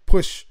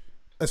push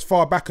as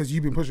far back as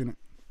you've been pushing it.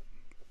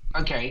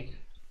 Okay,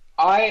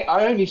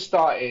 I only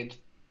started.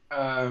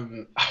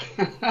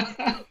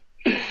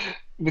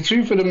 The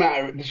truth of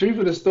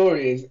the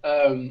story is,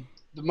 the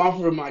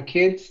mother of my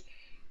kids,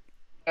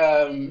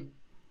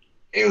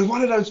 it was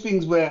one of those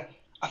things where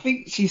I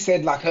think she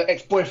said like her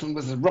ex-boyfriend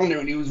was a runner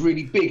and he was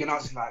really big, and I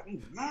was like,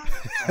 man.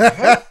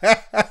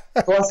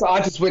 So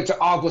I just went to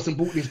Argos and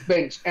bought this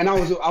bench, and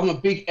I'm a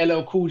big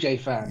LL Cool J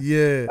fan.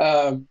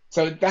 Yeah.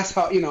 So that's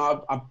how, you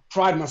know, I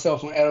pride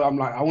myself on LL. I'm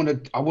like, I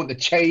want the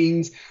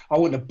chains, I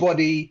want the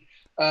body,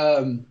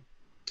 and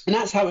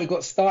that's how it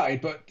got started.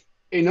 But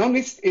in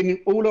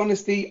all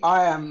honesty,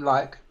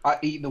 I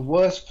eat the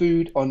worst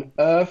food on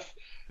earth.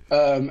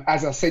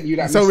 As I sent you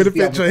that message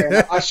the other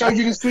day, I showed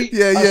you the sweet.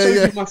 I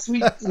showed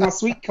you my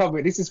sweet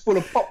cupboard. This is full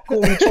of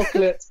popcorn,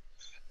 chocolate.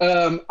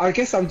 I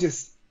guess I'm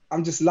just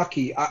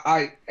lucky.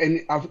 I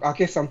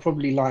guess I'm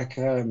probably like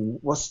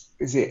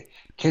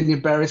Kenya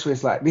Barris, where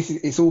it's like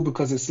it's all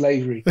because of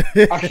slavery.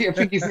 I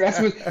think that's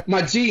what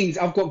my genes.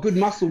 I've got good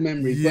muscle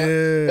memory.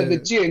 Yeah. But at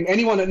the gym,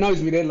 anyone that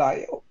knows me, they're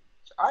like,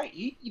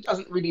 he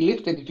doesn't really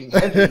lift anything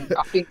heavy.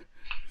 I think.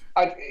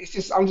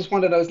 I'm just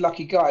one of those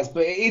lucky guys,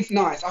 but it is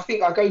nice. I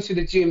think I go to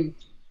the gym,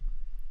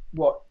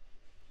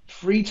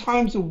 3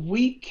 times a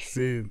week?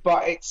 Same.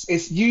 But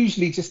it's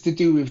usually just to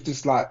do with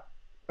just like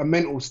a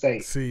mental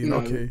state.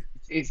 Okay.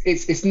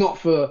 It's not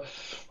for.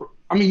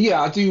 I mean,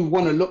 yeah, I do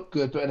want to look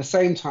good, but at the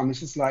same time,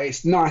 it's just like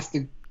it's nice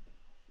to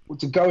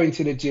go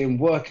into the gym,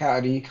 work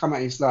out, and you come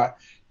out, it's like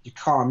you're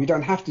calm. You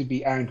don't have to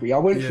be angry. I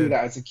went through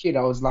that as a kid.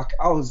 I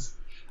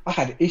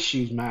had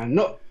issues, man.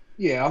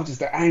 I was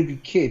just an angry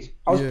kid.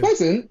 I was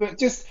pleasant, but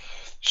just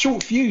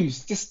short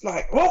fuse. Just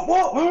like, what?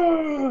 What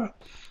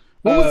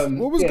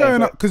was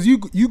going on? Because you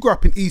grew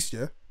up in East,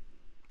 yeah?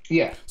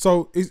 Yeah.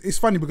 So it's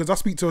funny because I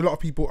speak to a lot of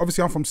people.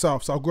 Obviously, I'm from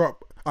South, so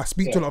I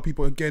speak to a lot of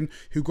people, again,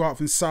 who grew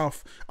up in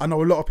South. I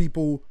know a lot of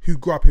people who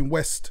grew up in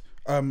West.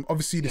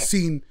 Obviously, the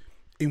scene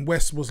in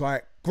West was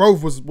like,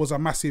 Grove was a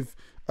massive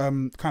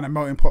kind of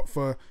melting pot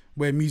for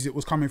where music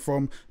was coming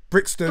from.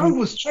 Brixton. Grove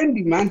was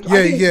trendy, man.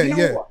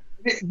 Yeah.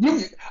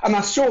 And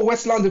I'm sure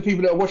West London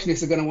people that are watching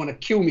this are going to want to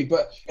kill me,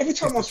 but every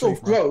time I saw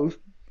Grove,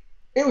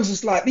 it was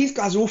just like these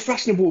guys are all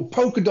fashionable with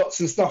polka dots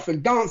and stuff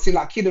and dancing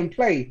like Kid and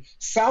Play.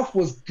 South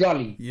was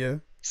gully. Yeah.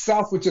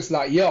 South was just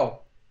like,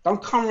 yo,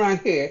 don't come around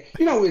here.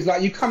 You know, it's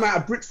like you come out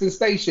of Brixton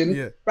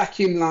Station back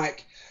in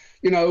like,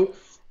 you know,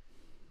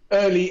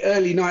 early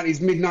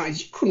 90s, mid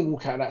 90s. You couldn't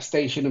walk out of that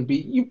station and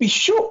you'd be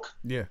shook.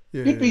 Yeah.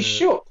 You'd be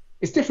shook.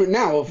 It's different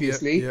now,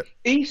 obviously.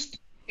 East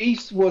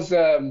was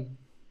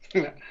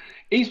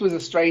East was a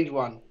strange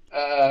one.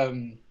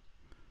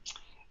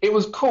 It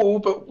was cool,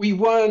 but we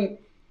weren't.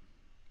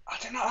 I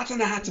don't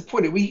know how to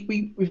put it.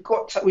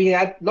 We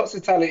had lots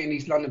of talent in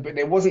East London, but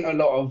there wasn't a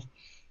lot of,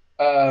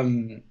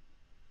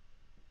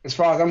 as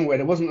far as I'm aware,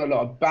 there wasn't a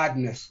lot of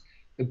badness.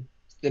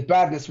 The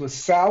badness was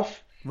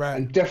South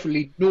and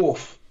definitely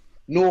North.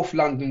 North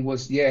London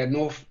was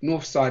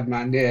North side,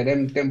 man. Yeah,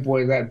 them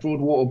boys, that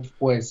Broadwater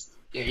boys.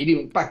 Yeah, he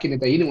didn't back in the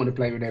day. He didn't want to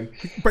play with them.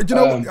 But you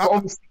know,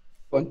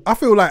 I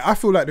feel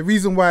like the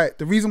reason why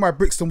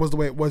Brixton was the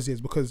way it was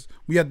is because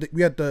we had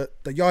the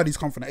Yardies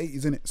come from the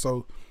 80s, innit?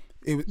 So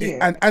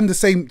and the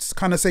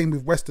same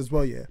with West as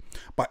well, yeah.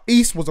 But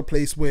East was a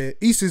place where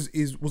East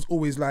was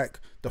always like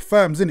the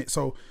firms, innit?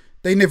 So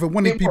they never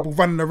wanted people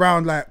running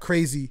around like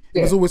crazy.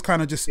 It was always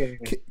kind of just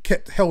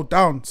kept held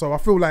down. So I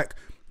feel like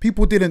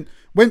people didn't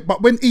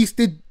when East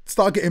did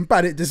start getting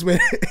bad, it just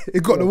went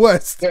it got the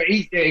worst.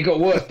 It got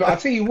worse. But I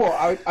tell you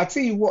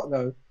what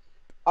though.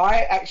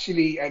 I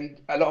actually, and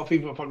a lot of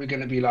people are probably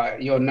going to be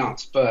like, you're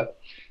nuts, but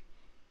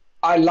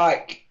I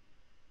like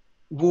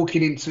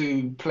walking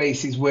into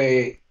places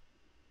where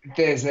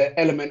there's an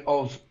element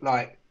of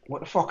like, what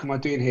the fuck am I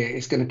doing here?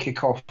 It's going to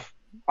kick off.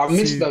 I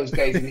miss those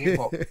days in hip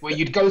hop where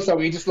you'd go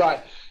somewhere, you're just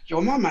like,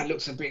 yo, my man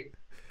looks a bit,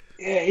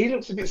 he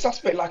looks a bit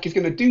suspect, like he's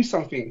going to do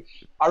something.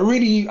 I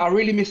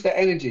really miss that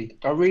energy.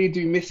 I really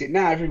do miss it.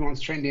 Now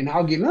everyone's trending,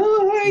 hugging,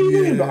 oh, how you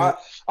doing?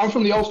 But I'm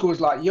from the old school. It's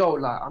like, yo,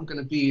 like I'm going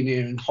to be in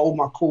here and hold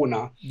my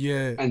corner.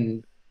 Yeah.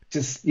 And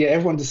just,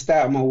 everyone just stay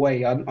out of my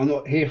way. I'm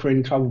not here for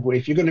any trouble. But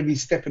if you're going to be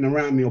stepping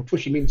around me or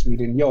pushing into me,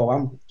 then yo,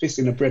 I'm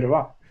fisting the bread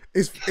up.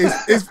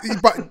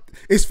 But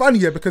it's funny,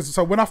 because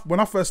so when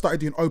I first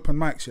started doing open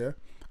mics,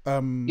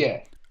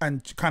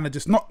 and kind of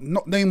just not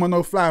name or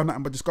no fly or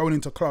nothing, but just going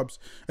into clubs,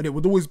 and it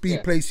would always be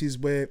places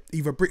where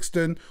either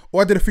Brixton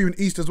or I did a few in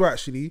East as well,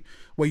 actually,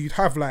 where you'd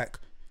have like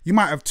you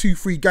might have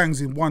 2-3 gangs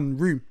in one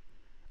room,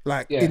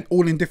 like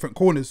all in different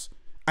corners,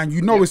 and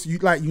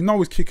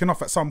it's kicking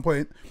off at some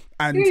point,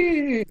 and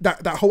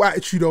that whole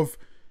attitude of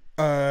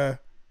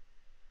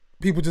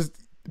people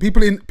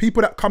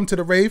that come to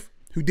the rave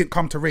who didn't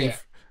come to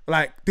rave.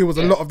 Like there was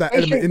a lot of that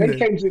element in there.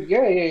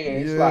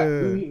 It's like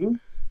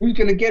who's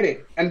gonna get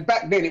it? And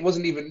back then it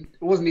wasn't even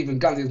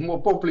guns. It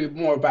was probably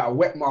more about a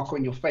wet mark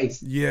on your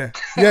face. Yeah,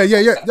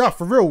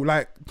 for real.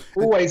 Like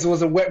always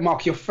was a wet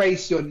mark, your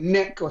face, your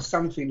neck, or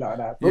something like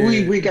that. But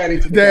we got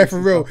into for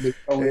real.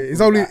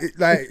 It's only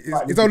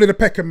the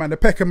Peckham man. The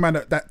Peckham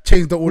man that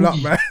changed it all up,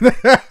 man.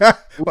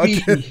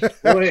 We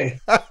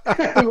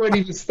won't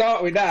even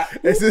start with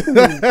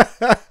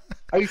that.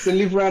 I used to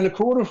live around the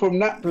corner from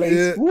that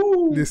place.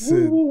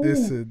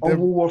 Listen. On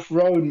Woolworth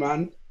Road,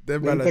 man.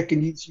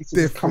 Peckham used to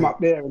just come up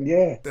there, and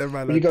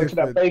when you go to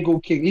that Bagel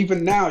King,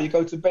 even now you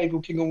go to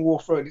Bagel King on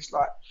Woolworth Road, it's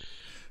like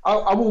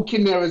I walk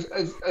in there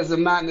as a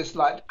man that's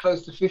like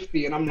close to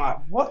 50, and I'm like,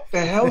 what the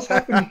hell's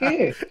happened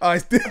here?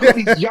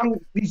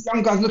 These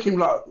young guys looking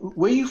like,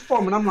 where you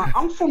from? And I'm like,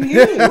 I'm from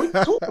here. What are you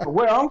talking about?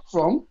 Where I'm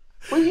from?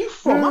 Where are you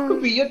from? I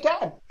could be your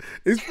dad.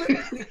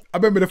 I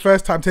remember the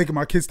first time taking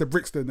my kids to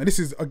Brixton, and this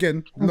is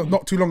again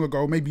not too long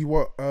ago, maybe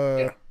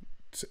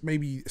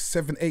maybe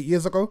 7-8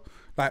 years ago,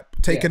 like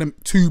taking them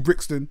to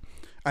Brixton,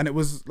 and it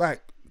was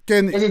like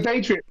again, it was a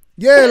day trip.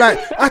 Yeah, like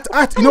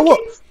I you know what?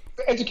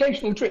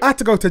 Educational trip. I had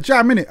to go to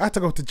Jam, innit? I had to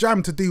go to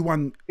Jam to do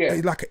one,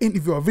 like an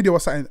interview or a video or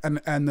something,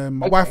 and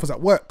my wife was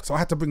at work, so I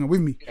had to bring her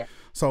with me.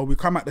 So we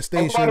come at the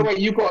station. Oh, by the way,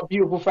 you've got a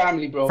beautiful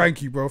family, bro.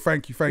 Thank you, bro.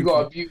 Thank you. You've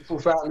got a beautiful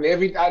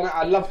family.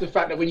 I love the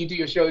fact that when you do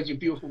your shows, your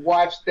beautiful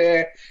wife's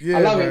there. Yeah,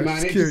 I love it,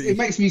 man. It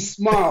makes me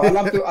smile.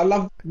 I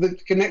love the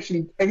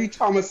connection. Every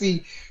time I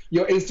see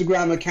your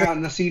Instagram account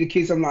and I see the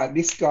kids, I'm like,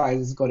 this guy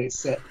has got it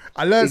set.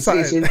 I learned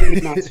something. It's a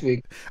really nice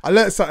thing. I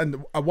learned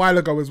something a while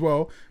ago as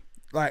well.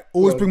 Like,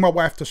 always bring my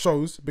wife to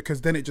shows,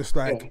 because then it just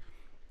like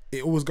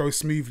it always goes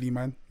smoothly,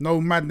 man.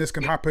 No madness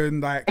can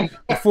happen. Like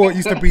before, it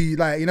used to be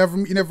like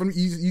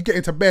you get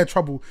into bare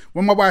trouble.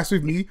 When my wife's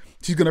with me,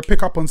 she's gonna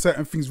pick up on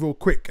certain things real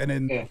quick, and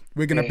then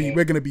we're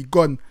gonna be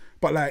gone.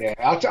 But like,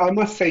 I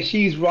must say,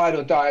 she's ride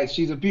or die.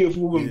 She's a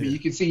beautiful woman, but you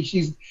can see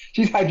she's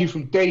had you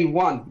from day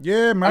one.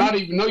 Yeah, man. And I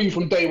didn't even know you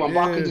from day one, but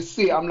I can just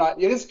see it. I'm like,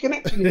 there's a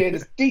connection here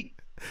that's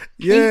deep.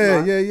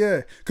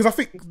 Yeah. Because I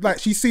think like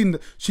she's seen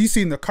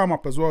the come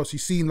up as well.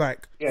 She's seen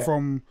like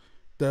from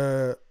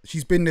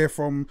she's been there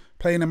from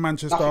playing in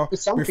Manchester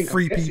with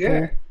 3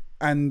 people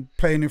and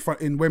playing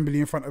in Wembley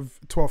in front of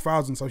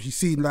 12,000. So she's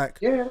seen like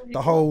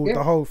the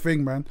whole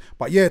thing, man.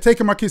 But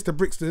taking my kids to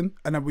Brixton,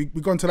 and then we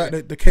gone to like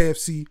the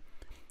KFC,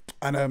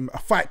 and a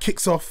fight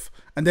kicks off,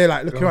 And they're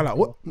like looking around like,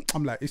 what?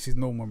 I'm like, this is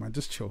normal, man.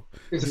 Just chill.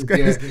 This is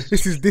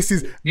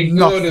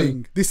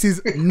nothing. This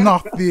is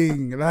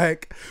nothing.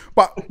 Like,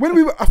 but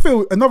I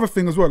feel another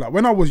thing as well. Like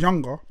when I was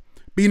younger,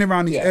 being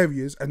around these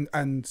areas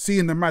and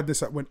seeing the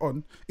madness that went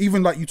on,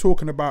 even like you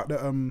talking about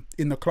the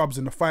in the clubs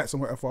and the fights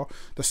and whatever,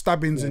 the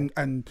stabbings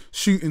and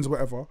shootings,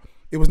 whatever.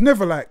 It was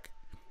never like.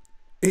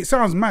 It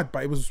sounds mad,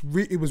 but it was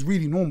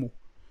really normal.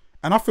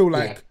 And I feel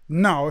like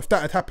now, if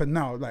that had happened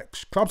now, like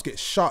clubs get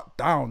shut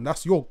down.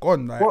 You're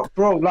gone. Like, what,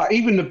 bro? Like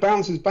even the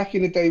bouncers back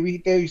in the day,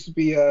 there used to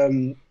be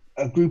a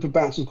group of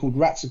bouncers called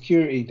Rat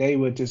Security. They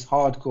were just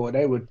hardcore.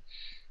 They would,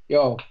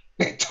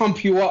 they'd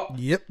thump you up.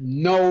 Yep.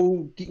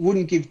 No,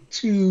 wouldn't give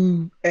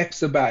two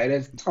F's about it.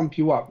 They'd thump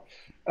you up.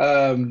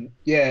 I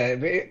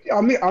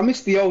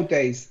miss the old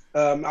days.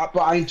 But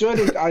I enjoy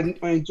it.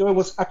 I enjoy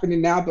what's happening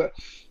now. But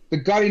the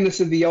gulliness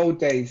of the old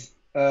days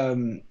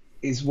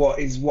is what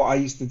I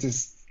used to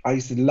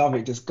love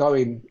it, just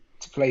going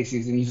to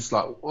places and you're just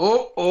like,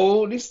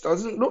 oh, this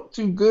doesn't look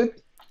too good.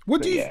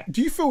 What do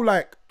you feel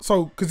like,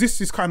 so, because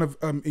this is kind of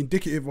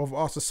indicative of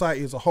our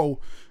society as a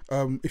whole.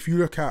 If you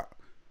look at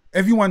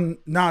everyone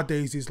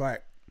nowadays is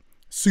like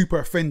super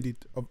offended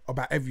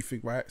about everything,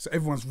 right? So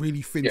everyone's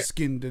really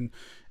thin-skinned and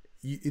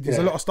there's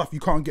a lot of stuff you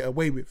can't get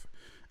away with.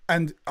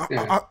 And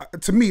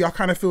to me, I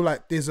kind of feel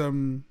like there's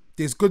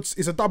good.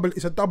 It's a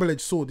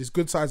double-edged sword. There's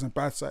good sides and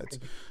bad sides.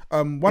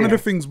 One of the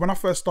things when I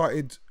first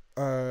started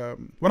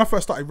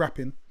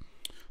rapping,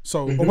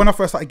 or when I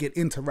first started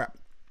getting into rap,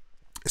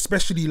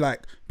 especially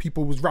like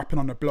people was rapping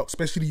on the block,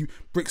 especially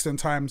Brixton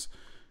times,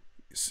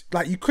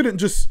 like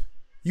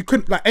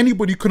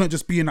anybody couldn't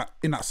just be in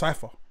that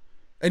cipher.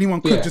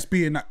 Anyone could just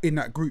be in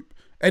that group.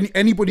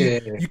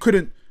 Anybody you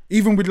couldn't.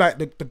 Even with like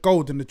the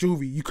gold and the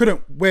jewelry, you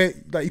couldn't wear,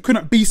 like you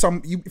couldn't be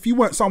if you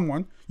weren't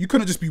someone, you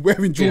couldn't just be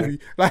wearing jewelry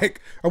like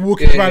and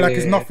walking around like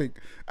it's nothing.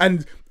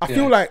 And I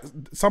feel like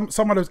some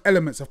of those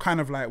elements have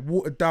kind of like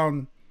watered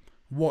down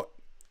what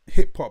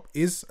hip hop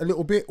is a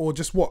little bit, or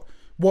just what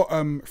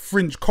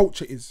fringe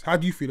culture is. How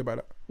do you feel about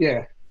it?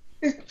 Yeah,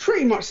 it's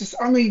pretty much just,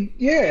 I mean,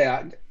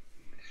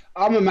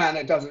 I'm a man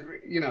that doesn't,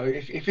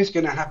 if it's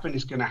gonna happen,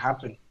 it's gonna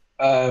happen.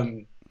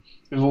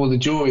 With all the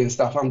jewelry and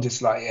stuff, I'm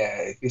just like,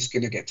 if it's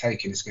gonna get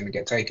taken, it's gonna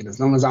get taken. As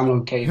long as I'm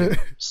okay, then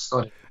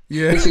sorry.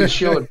 It's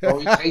insured, bro.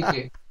 You take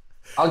it.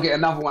 I'll get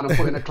another one and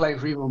put in a claim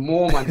for even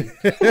more money.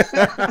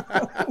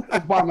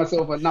 I'll buy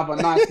myself another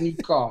nice new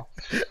car.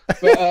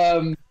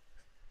 But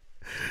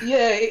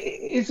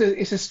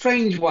it's a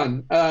strange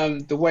one.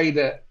 The way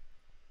that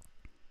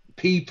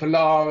people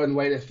are and the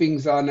way that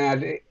things are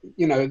now.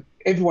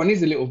 Everyone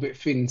is a little bit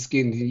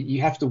thin-skinned.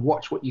 You have to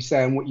watch what you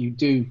say and what you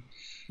do,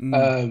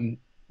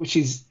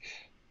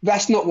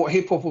 that's not what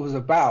hip hop was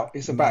about.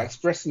 It's about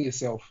expressing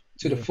yourself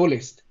to the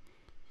fullest.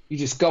 You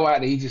just go out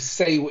there, you just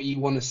say what you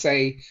want to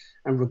say,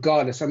 and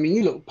regardless. I mean,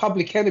 you look,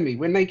 Public Enemy,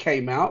 when they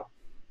came out,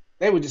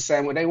 they were just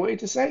saying what they wanted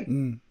to say.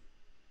 And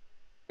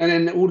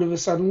then all of a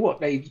sudden,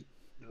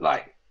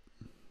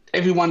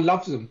 everyone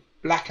loves them,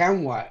 black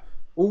and white.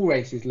 All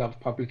races love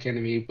Public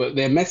Enemy, but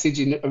their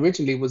messaging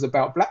originally was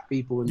about black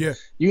people and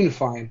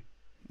unifying.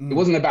 It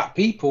wasn't about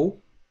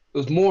people. It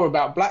was more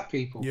about black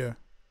people.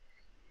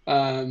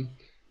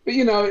 But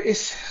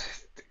it's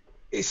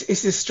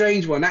a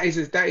strange one. That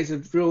is a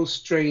real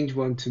strange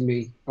one to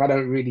me. I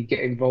don't really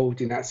get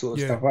involved in that sort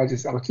of stuff. I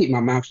keep my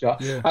mouth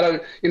shut. I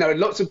don't.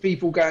 Lots of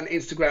people go on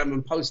Instagram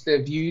and post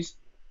their views.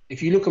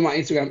 If you look at my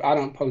Instagram, I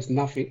don't post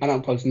nothing. I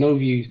don't post no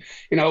views.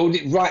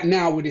 Right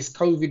now with this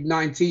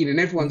COVID-19 and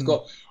everyone's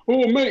got,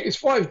 oh mate,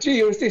 it's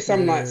 5G or it's this.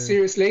 I'm like,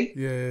 seriously?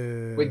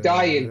 We're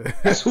dying.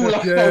 That's all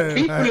I know.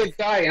 People are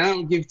dying. I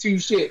don't give two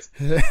shits.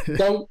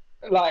 Don't.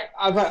 Like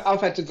I've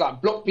had to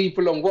like block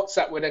people on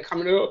WhatsApp where they're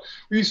coming. Oh,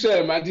 you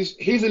say, man,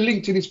 here's a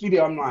link to this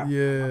video. I'm like,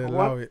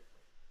 allow it.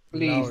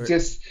 Please,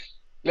 just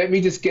let me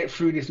just get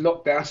through this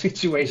lockdown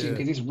situation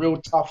because it's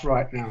real tough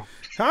right now.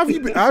 How have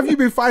you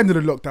been finding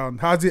the lockdown?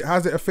 How's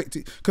it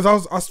affected? Because I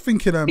was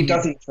thinking, it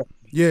doesn't.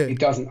 It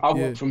doesn't. I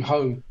work from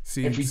home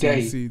every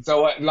day,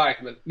 so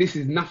this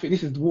is nothing.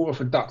 This is water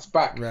for ducks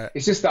back. Right.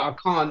 It's just that I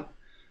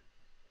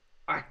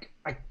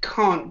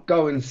can't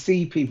go and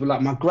see people.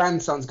 Like my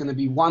grandson's going to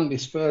be 1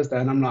 this Thursday,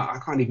 and I'm like, I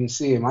can't even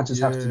see him. I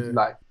just have to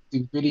like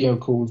do video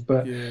calls.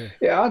 But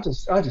I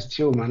just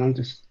chill, man.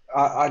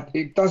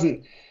 It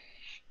doesn't.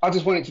 I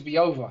just want it to be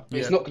over, but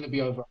it's not going to be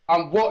over.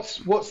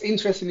 What's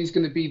interesting is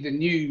going to be the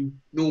new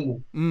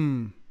normal.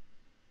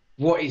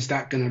 What is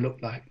that going to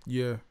look like?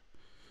 I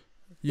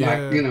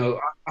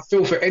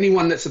feel for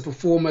anyone that's a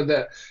performer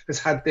that has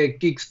had their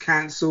gigs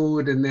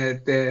cancelled and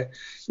their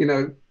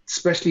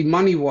especially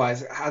money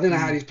wise. I don't know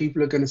how these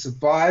people are going to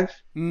survive.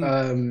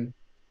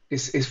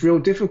 It's real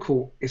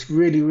difficult. It's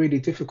really, really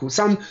difficult.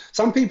 Some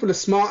people are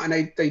smart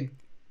and they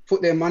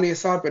put their money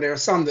aside, but there are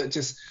some that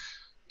just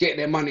get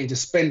their money to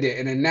spend it.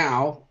 And then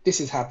now this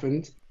has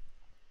happened.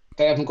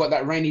 They haven't got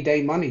that rainy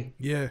day money.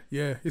 It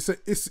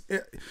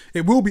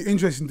will be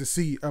interesting to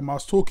see. I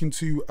was talking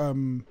to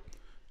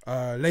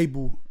a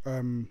label,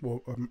 a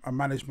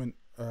management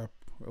or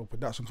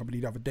production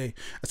company the other day.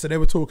 And so they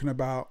were talking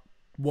about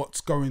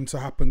what's going to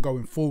happen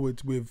going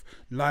forward with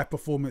live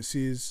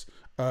performances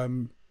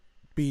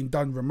being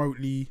done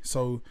remotely.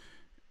 So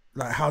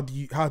like how do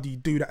you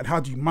do that, and how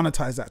do you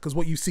monetize that? Because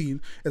what you've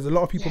seen is a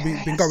lot of people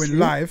been going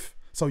live.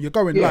 So you're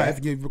going live,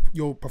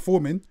 you're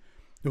performing,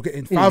 you're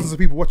getting thousands of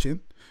people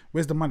watching.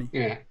 Where's the money?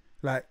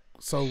 Like,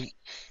 so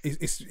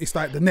it's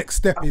like the next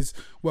step is,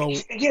 well,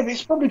 yeah, but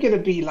it's probably going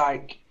to be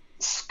like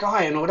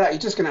Sky and all that.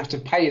 You're just going to have to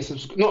pay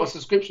not a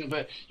subscription,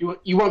 but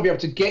you won't be able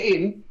to get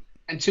in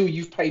until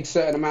you've paid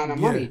certain amount of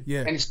money.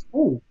 And it's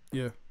cool.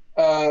 But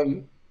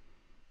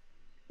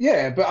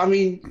I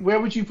mean, where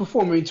would you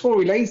perform? I mean,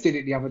 Tory Lanez did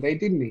it the other day,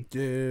 didn't he?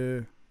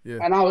 Yeah.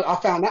 And I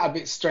found that a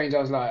bit strange. I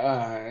was like,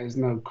 there's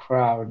no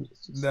crowd.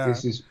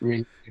 This is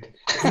really good.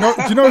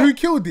 Do you know who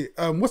killed it?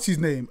 What's his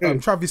name?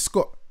 Travis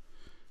Scott.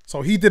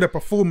 So he did a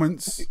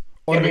performance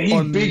on. But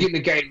he's big in the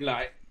game,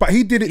 like. But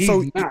he did it.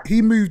 So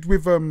he moved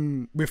with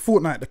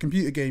Fortnite, the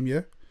computer game.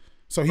 Yeah.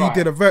 So he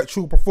did a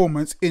virtual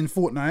performance in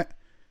Fortnite,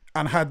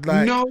 and had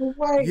like. No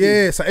way.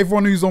 Yeah. So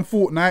everyone who's on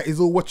Fortnite is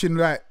all watching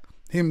like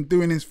him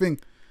doing his thing.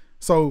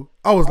 So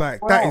I was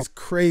like, that is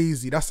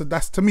crazy. That's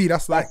to me,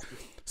 that's like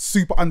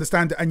super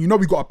understanding. And you know,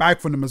 we got a bag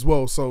from them as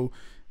well. So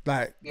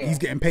like he's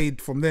getting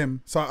paid from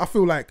them. So I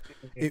feel like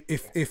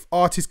if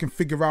artists can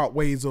figure out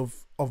ways of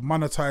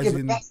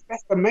monetizing, that's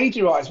the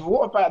major artists. But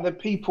what about the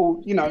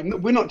people? You know,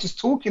 we're not just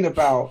talking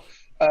about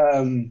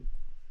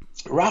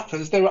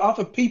rappers. There are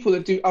other people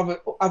that do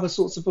other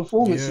sorts of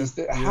performances.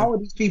 How are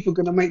these people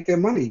going to make their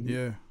money?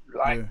 You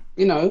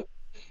know,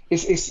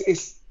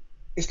 it's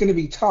going to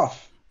be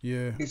tough.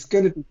 It's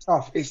going to be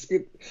tough.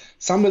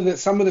 Some of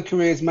the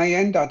careers may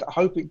end. I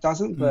hope it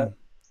doesn't, but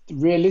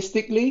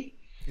realistically,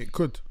 it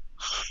could.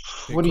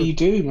 What do you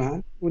do,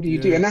 man? What do you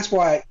do? And that's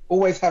why I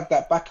always have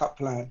that backup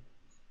plan.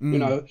 You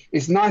know,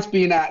 it's nice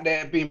being out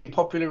there, being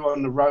popular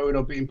on the road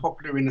or being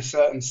popular in a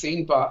certain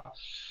scene, but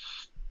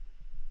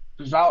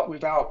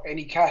without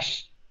any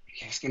cash,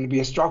 it's going to be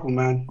a struggle,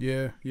 man.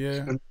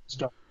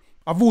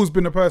 I've always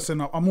been a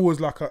person. I'm always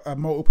like a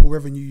multiple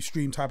revenue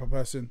stream type of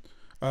person.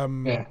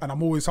 And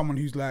I'm always someone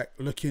who's like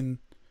looking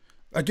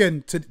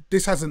again to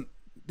this hasn't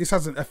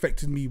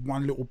affected me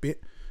one little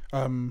bit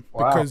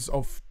because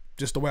of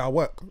just the way I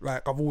work.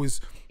 Like I've always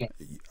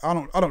I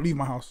don't leave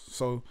my house,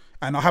 so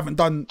and I haven't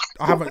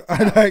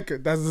like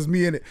that's just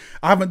me in it.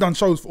 I haven't done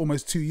shows for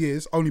almost 2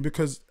 years only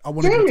because I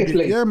wanted them to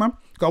be, man.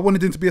 I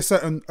wanted them to be a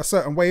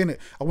certain way in it.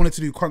 I wanted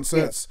to do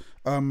concerts.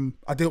 I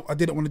didn't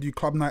want to do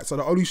club nights. So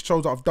the only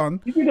shows that I've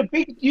done. You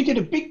did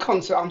a big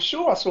concert. I'm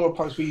sure I saw a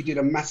post where you did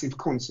a massive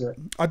concert.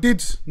 I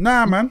did.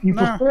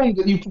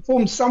 You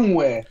performed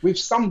somewhere with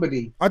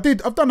somebody. I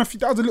did. I've done a few.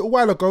 That was a little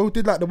while ago.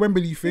 Did like the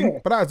Wembley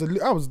thing, but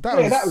that was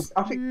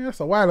I think that's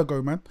a while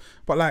ago, man.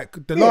 But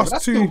like the last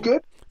that's two. Still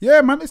good.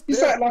 Yeah, man. It's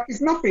like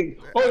it's nothing.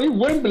 Oh, you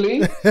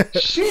Wembley?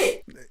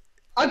 Shit.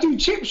 I do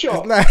chip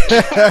shop.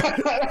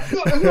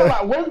 It's not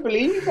like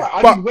Wembley. It's like,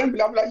 I did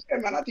Wembley. I'm like, yeah,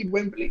 man, I did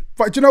Wembley.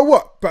 But you know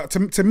what? But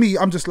to me,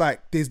 I'm just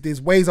like,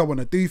 there's ways I want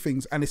to do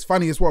things, and it's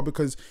funny as well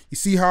because you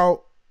see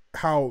how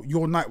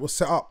your night was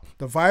set up,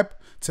 the vibe.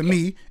 To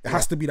me, it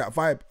has to be that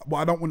vibe. But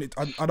I don't want it.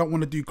 I don't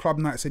want to do club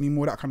nights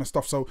anymore, that kind of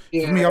stuff. So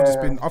for me,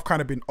 I've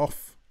kind of been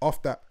off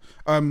that.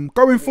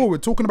 Going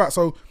forward, talking about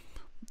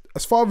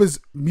as far as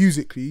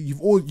musically,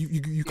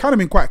 you've kind of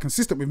been quite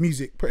consistent with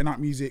music, putting out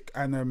music,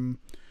 and I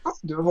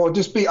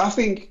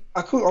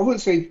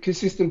wouldn't say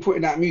consistent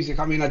putting out music.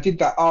 I mean, I did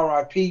that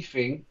RIP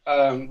thing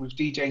with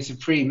DJ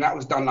Supreme. That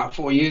was done like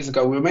 4 years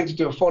ago. We were meant to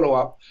do a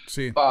follow-up,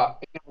 but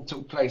it never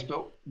took place.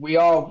 But we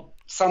are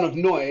Son of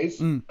Noise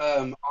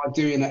are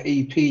doing an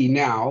EP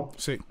now.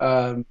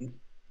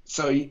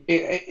 So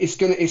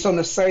it's on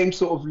the same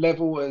sort of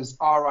level as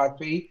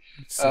RIP.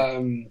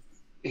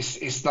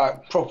 It's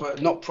like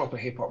not proper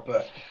hip hop,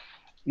 but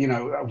you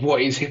know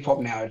what is hip hop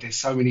now? There's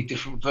so many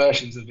different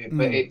versions of it,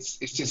 but it's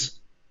just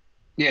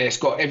it's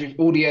got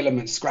all the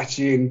elements,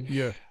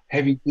 scratching,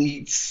 heavy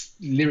beats,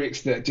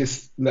 lyrics that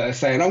are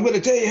saying I'm gonna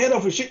tear your head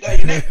off and shit down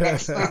your neck,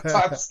 that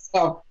type of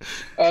stuff.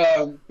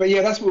 But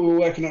yeah, that's what we're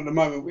working on at the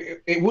moment.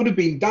 It would have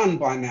been done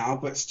by now,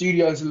 but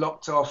studios are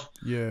locked off.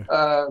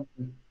 So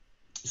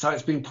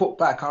it's been put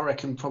back. I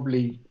reckon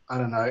probably, I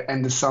don't know,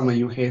 end of summer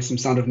you'll hear some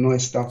Sound of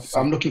Noise stuff.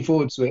 I'm looking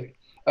forward to it.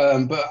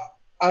 But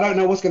I don't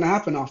know what's going to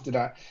happen after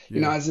that. You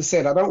know, as I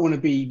said, I don't want to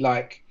be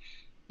like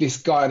this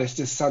guy that's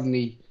just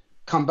suddenly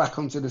come back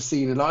onto the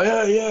scene and like,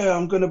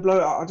 I'm going to blow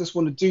it. I just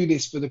want to do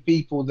this for the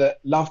people that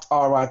loved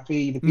RIP,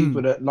 the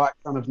people that like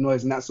Sound of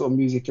Noise and that sort of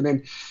music. And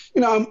then,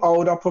 you know, I'm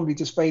old. I'll probably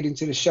just fade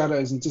into the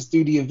shadows and just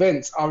do the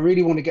events. I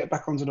really want to get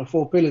back onto the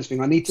Four Pillars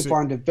thing. I need to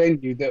find a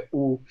venue that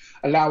will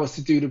allow us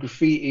to do the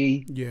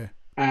graffiti.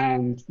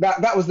 And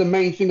that was the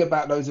main thing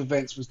about those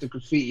events was the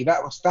graffiti.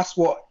 That's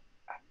what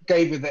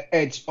gave it the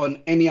edge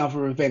on any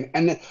other event.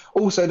 And then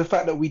also the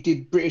fact that we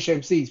did British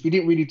MCs. We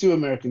didn't really do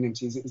American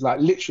MCs. It was like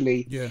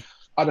literally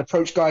I'd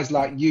approach guys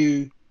like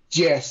you,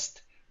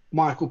 Jest,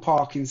 Michael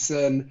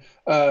Parkinson,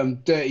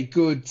 Dirty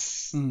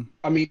Goods.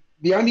 I mean,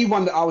 the only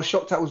one that I was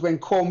shocked at was when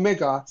Cole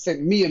Mega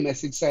sent me a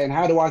message saying,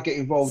 how do I get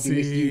involved in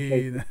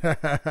this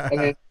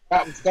UK?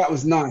 That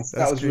was nice.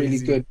 That's that was really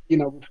crazy. good. You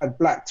know, we've had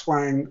Black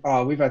Twang.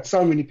 We've had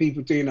so many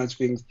people doing those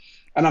things,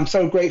 and I'm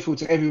so grateful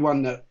to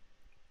everyone that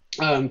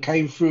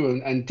came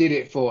through and did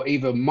it for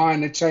either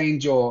minor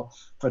change or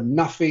for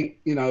nothing,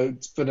 you know,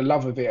 for the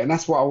love of it. And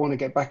that's what I want to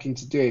get back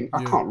into doing.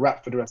 I can't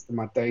rap for the rest of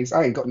my days.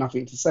 I ain't got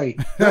nothing to say.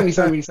 There's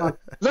only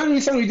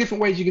so many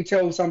different ways you can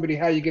tell somebody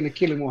how you're going to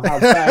kill him or how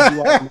bad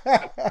you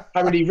are.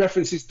 How many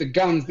references to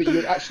guns that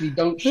you actually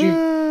don't shoot.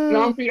 You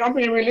know, I'm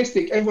being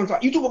realistic. Everyone's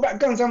like, you talk about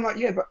guns. I'm like,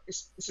 yeah, but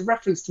it's a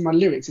reference to my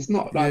lyrics. It's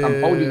not like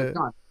I'm holding a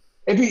gun.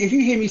 If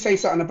you hear me say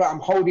something about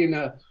I'm holding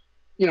a,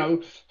 you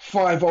know,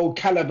 5.0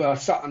 caliber or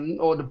something,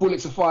 or the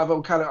bullets of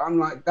 5.0 caliber, I'm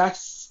like,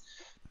 that's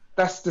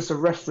just a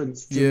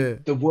reference to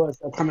the words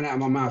that are coming out of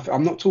my mouth.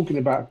 I'm not talking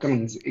about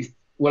guns.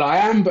 Well, I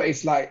am, but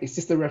it's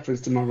just a reference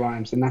to my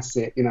rhymes, and that's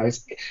it. You know,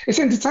 it's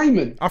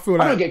entertainment. I feel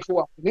like I don't get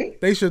caught up in it.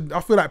 They should.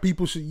 I feel like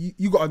people should.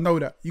 You got to know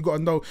that. You got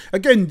to know.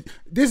 Again,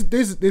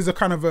 there's a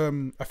kind of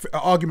an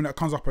argument that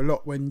comes up a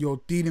lot when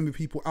you're dealing with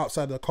people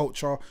outside of the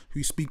culture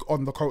who speak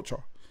on the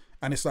culture,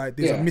 and it's like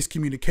there's a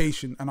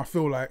miscommunication, and I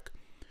feel like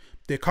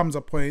there comes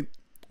a point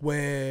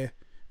where,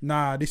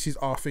 nah, this is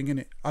our thing,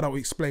 innit? I don't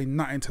explain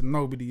nothing to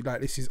nobody.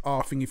 Like, this is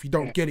our thing. If you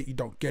don't get it, you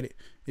don't get it.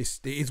 It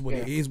is what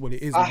it is. What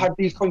it is. I have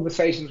these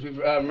conversations with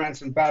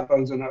Ransom Bad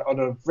Bones on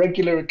a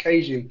regular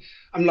occasion.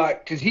 I'm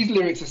like, because his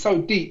lyrics are so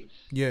deep.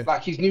 Yeah.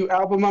 Like his new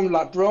album, I'm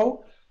like,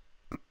 bro,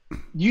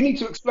 you need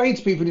to explain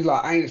to people. He's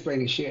like, I ain't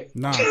explaining shit.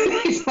 Nah.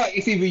 It's like,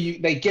 it's either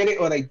they get it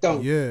or they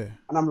don't. Yeah.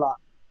 And I'm like,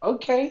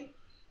 okay.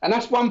 And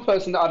that's one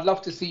person that I'd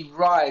love to see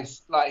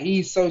rise. Like,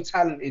 he's so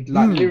talented,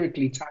 like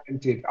lyrically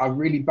talented. I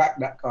really back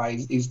that guy.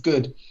 He's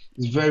good.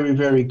 He's very,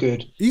 very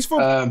good. He's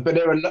from. But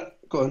there are.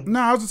 Go on. No,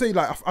 I was gonna say,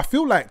 like, I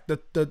feel like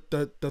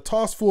the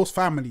Task Force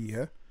family,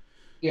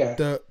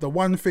 the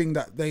one thing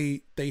that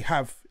they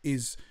have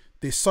is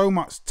there's so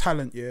much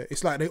talent. Yeah,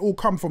 it's like they all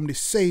come from this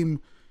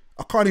same.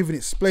 I can't even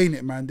explain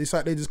it, man. It's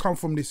like they just come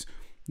from this.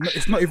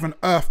 It's not even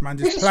Earth, man.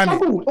 This planet.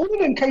 Struggle. All of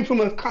them came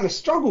from a kind of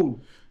struggle.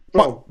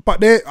 Bro,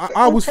 but I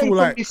always feel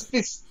like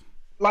this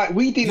like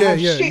we didn't have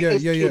shit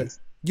as kids.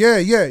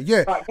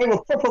 Yeah. Like they were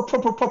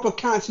proper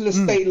councillor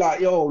state. Like,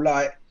 yo,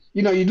 like,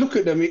 you know, you look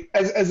at them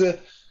as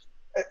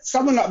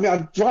someone like me.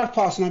 I'd drive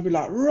past and I'd be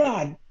like,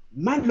 "Rod,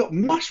 man, look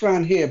mush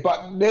around here."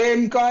 But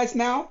them guys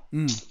now,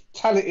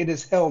 talented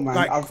as hell, man.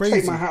 Like, I'll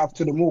take my hat off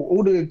to them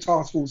all of the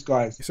Task Force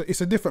guys.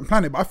 It's a different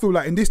planet, but I feel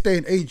like in this day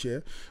and age,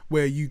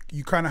 where you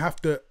kind of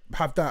have to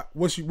have that.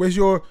 Where's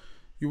your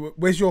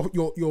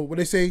what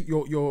they say,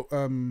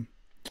 your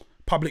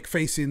public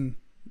facing,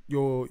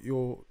 your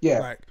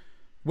like,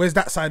 where's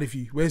that side of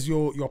you? Where's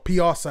your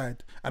PR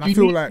side? And I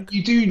feel like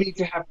you do need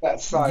to have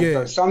that side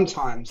though,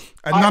 sometimes.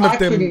 And none of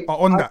them are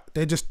on that.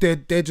 They're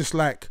just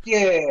like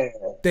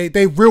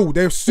they're real.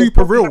 They're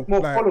super real.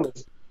 More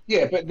followers.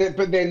 Yeah, but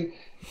then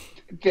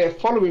their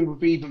following would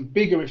be even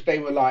bigger if they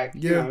were like,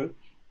 you know,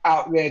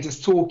 out there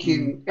just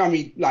talking. I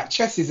mean, like,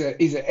 Chess is an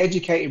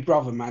educated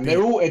brother, man.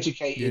 They're all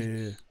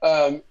educated.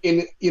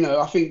 In, you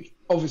know, I think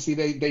obviously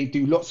they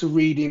do lots of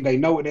reading. They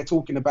know what they're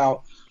talking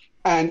about,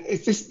 and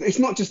it's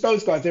not just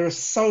those guys. There are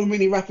so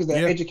many rappers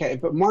that are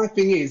educated. But my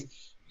thing is,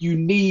 you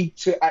need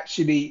to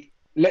actually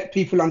let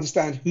people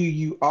understand who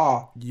you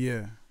are.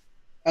 Yeah.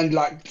 And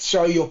like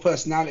show your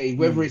personality,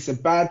 whether it's a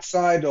bad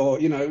side or,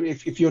 you know,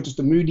 if you're just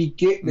a moody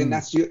git, then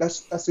that's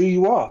who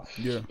you are.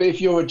 Yeah. But if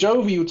you're a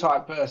jovial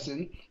type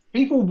person,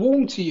 people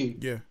warm to you.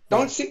 Yeah.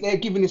 Don't sit there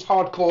giving this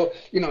hardcore,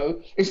 you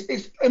know.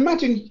 It's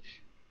imagine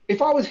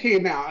if I was here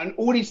now and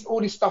all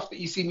this stuff that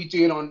you see me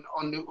doing on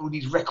all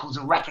these records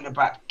and rapping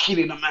about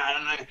killing a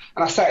man,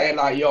 and I sat there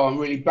like, yo, I'm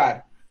really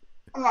bad.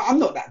 I'm like, I'm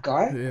not that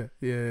guy.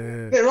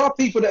 Yeah. There are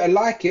people that are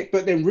like it,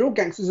 but then real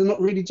gangsters are not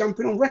really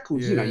jumping on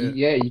records. You know,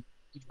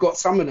 you've got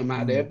some of them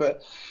out there,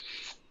 but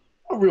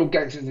real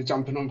gangsters are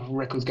jumping on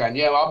records going,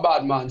 yeah, I'm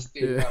bad man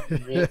still.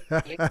 Really?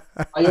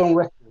 Are you on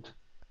record?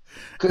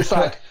 Because it's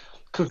like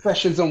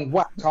Confessions on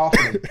wax, half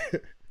of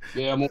them.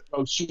 Yeah, I'm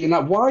also shooting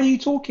up. Why are you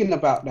talking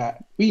about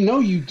that? We know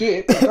you do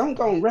it, but don't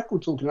go on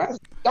record talking about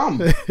it. That's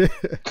dumb.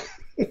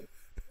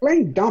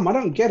 Plain dumb. I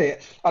don't get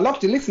it. I love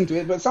to listen to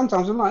it, but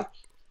sometimes I'm like,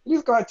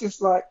 this guy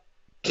just like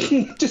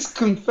just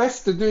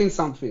confessed to doing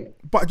something.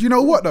 But do you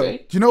know what though?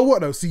 Do you know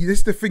what though? See, this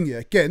is the thing. Yeah,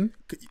 again,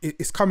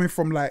 it's coming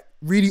from like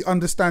really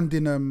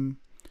understanding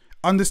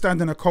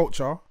a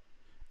culture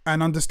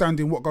and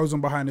understanding what goes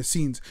on behind the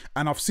scenes.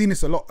 And I've seen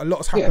this a lot. A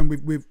lot's happened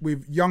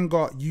with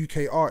younger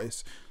UK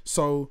artists.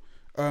 So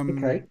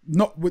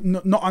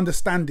not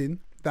understanding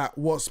that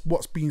what's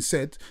being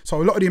said.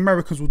 So a lot of the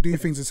Americans will do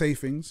things and say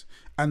things,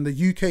 and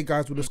the UK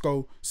guys will just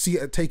go see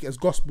it, take it as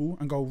gospel,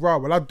 and go, "Rah,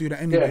 well, I'd do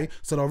that anyway."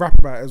 So they'll rap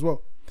about it as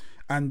well.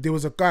 And there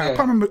was a guy, I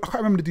can't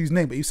remember the dude's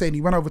name, but he was saying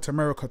he went over to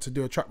America to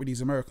do a track with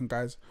these American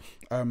guys,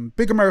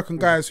 big American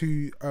guys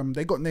who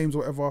they got names or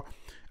whatever,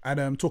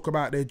 and talk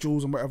about their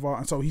jewels and whatever.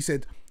 And so he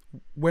said,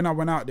 when I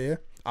went out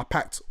there, I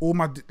packed all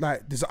my I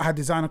had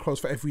designer clothes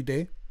for every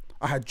day,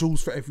 I had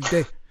jewels for every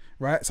day,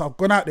 right? So I've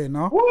gone out there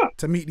now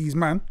to meet these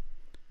men,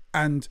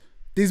 and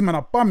these men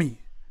are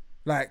bummy,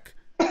 like,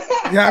 you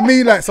know what I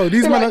mean? Like, so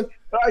these men are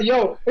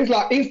Yo, it's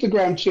like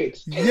Instagram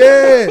chicks.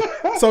 Yeah.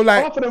 So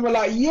like, half of them are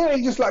like, yeah,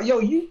 just like, yo,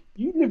 you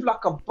live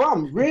like a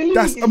bum, really?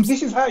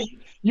 This is how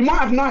you might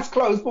have nice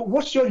clothes, but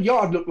what's your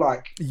yard look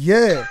like?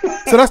 Yeah.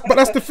 So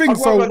that's the thing.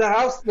 So the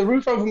house, the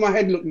roof over my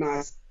head look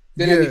nice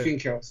than anything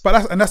else.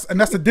 But that's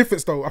the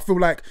difference though. I feel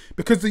like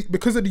because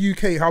of the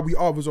UK, how we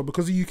are as well,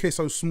 because the UK is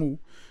so small,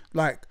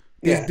 like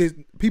there's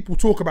people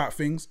talk about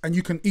things and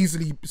you can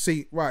easily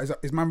see, right,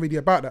 is man really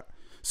about that?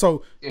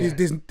 So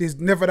there's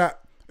never that.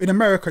 In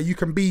America, you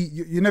can be,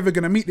 you're never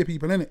gonna meet the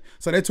people in it.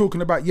 So they're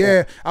talking about,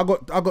 I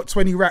got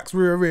 20 racks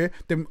rear.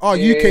 Then our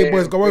UK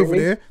boys go over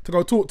there to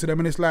go talk to them,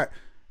 and it's like,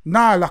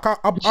 nah, like I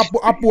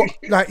bought,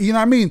 like, you know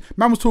what I mean?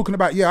 Man was talking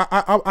about,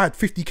 I had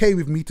 50k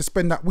with me to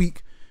spend that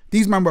week.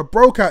 These men were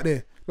broke out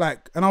there,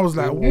 like, and I was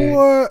like,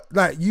 what?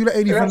 Like, you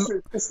ain't even.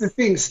 That's the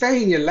thing.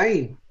 Stay in your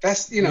lane.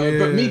 That's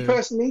But me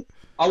personally,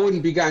 I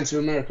wouldn't be going to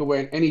America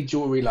wearing any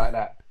jewelry like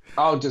that.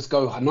 I'll just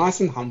go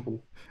nice and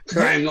humble.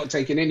 I'm not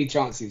taking any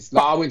chances.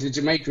 Like, I went to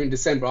Jamaica in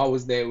December. I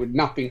was there with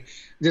nothing,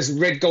 just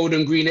red, gold,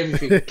 and green,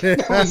 everything.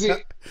 That was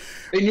it.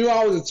 They knew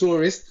I was a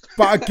tourist.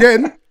 But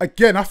again,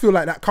 I feel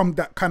like that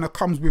kind of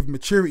comes with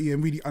maturity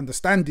and really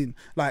understanding.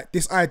 Like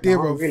this idea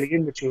I'm of really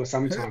immature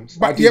sometimes.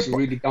 But, I do some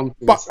really dumb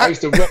things. But I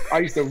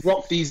used to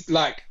rock these,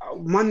 like,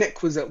 my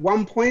neck was at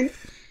one point.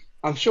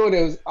 I'm sure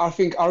there was. I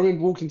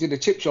remember walking to the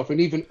chip shop,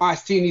 and even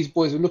Ice-T and these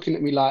boys were looking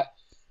at me like,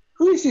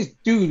 who is this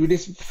dude with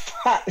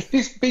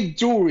this big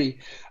jewelry?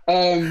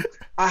 I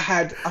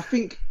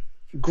think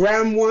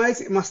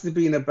gram-wise, it must have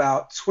been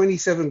about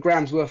 27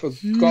 grams worth of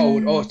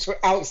gold, or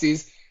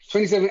ounces,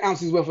 27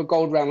 ounces worth of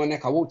gold around my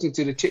neck. I walked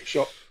into the chip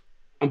shop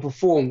and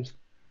performed.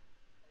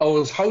 I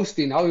was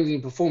hosting. I wasn't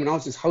even performing. I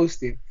was just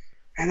hosting.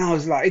 And I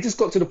was like, it just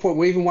got to the point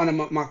where even one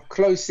of my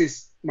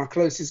closest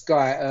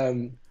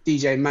guy,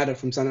 DJ Madder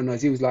from Son of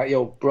Noise, he was like,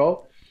 yo,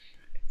 bro,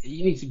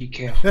 you need to be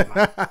careful,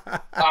 man.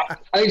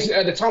 At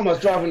the time, I was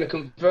driving a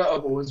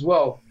convertible as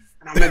well.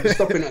 And I remember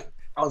stopping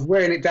I was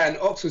wearing it down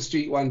Oxford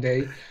Street one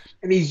day,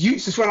 and these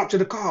youths just ran up to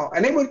the car.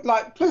 And they were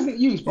like pleasant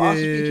youths, but I was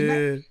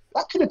thinking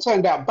that could have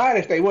turned out bad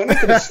if they weren't. They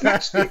could have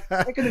snatched it.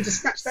 They could have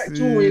just snatched that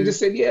jewelry and just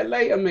said, yeah,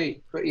 later,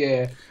 mate. But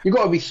yeah, you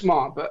got to be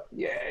smart. But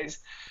yeah, it's,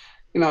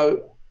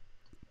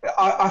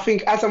 I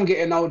think as I'm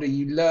getting older,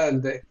 you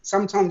learn that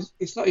sometimes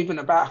it's not even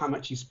about how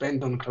much you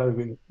spend on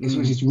clothing. Which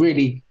is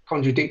really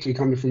contradictory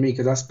coming from me,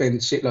 because I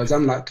spend shitloads.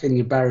 I'm like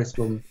Kenya Barris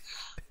from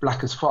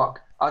Black as Fuck.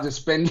 I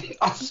just spend.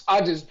 I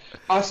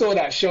saw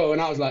that show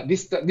and I was like,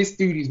 this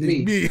dude is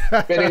me.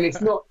 But then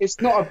it's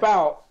not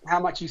about how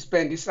much you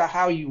spend. It's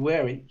how you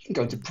wear it. You can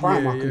go to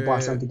Primark and buy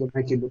something to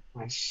make it look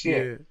nice.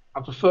 Shit. Yeah.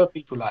 I prefer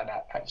people like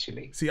that,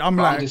 actually. See, I'm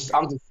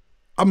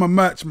a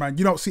merch man.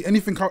 You don't see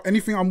anything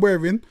I'm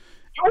wearing.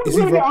 It's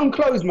wearing your own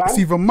clothes, man. It's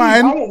either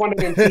mine. I want one of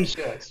them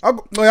t-shirts. I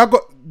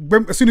got.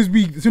 As soon as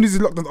this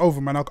lockdown's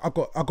over, man, I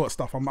got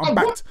stuff.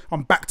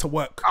 I'm back to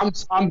work. I'm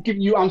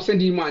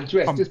sending you my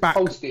address. Just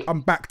post it.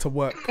 I'm back to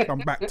work.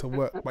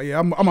 But yeah,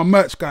 I'm a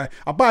merch guy.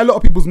 I buy a lot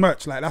of people's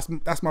merch. Like that's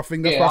my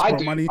thing. That's where I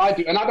spend money. I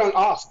do, and I don't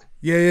ask.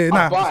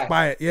 Just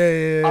buy it.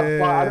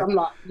 Yeah. I'm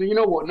like, you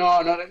know what? No.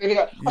 I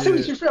send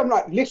it to you free. I'm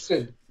like,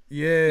 listen.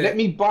 Yeah. Let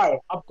me buy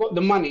it. I've got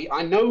the money.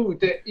 I know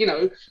that,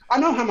 I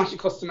know how much it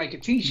costs to make a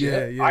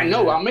t-shirt. I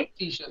know I'll make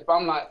t-shirts, but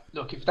I'm like,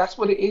 look, if that's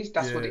what it is,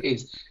 that's what it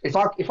is. If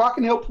I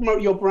can help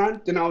promote your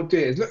brand, then I'll do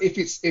it. Look,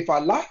 if I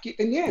like it,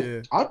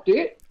 then I'll do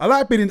it. I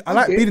like being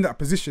in that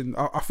position.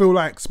 I feel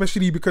like,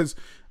 especially because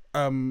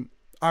I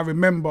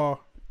remember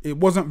it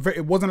wasn't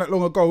that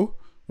long ago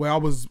where I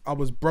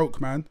was broke,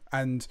 man,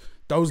 and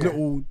those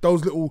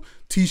little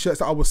t-shirts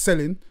that I was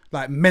selling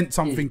like meant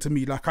something to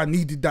me. Like I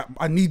needed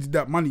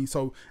that money.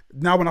 So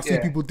now when I see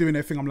people doing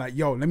their thing, I'm like,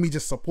 yo, let me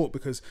just support,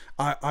 because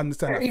I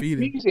understand that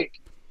feeling.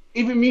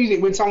 Even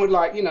music, when someone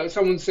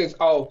someone says,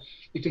 oh,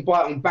 you can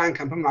buy it on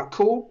Bandcamp, I'm like,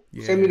 cool,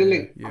 send me the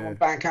link. I'm on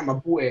Bandcamp, I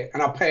bought it,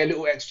 and I'll pay a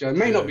little extra. It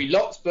may not be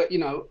lots, but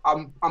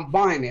I'm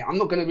buying it. I'm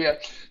not going to be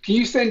like, can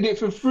you send it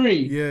for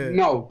free?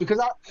 No,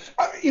 because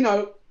I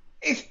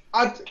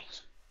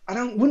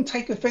wouldn't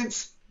take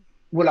offense.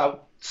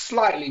 Well,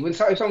 slightly, when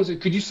someone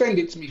said, could you send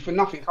it to me for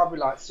nothing? I'll be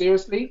like,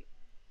 seriously?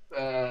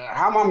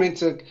 How am I meant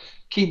to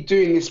keep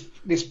doing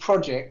this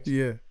project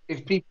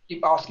if people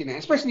keep asking it?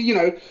 Especially,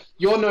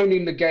 you're known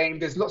in the game,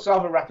 there's lots of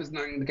other rappers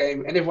known in the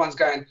game, and everyone's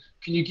going,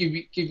 can you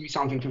give me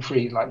something for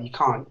free? Like, you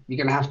can't. You're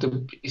going to have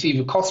to, it's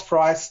either cost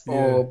price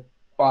or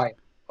buy it,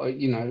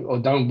 or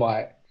don't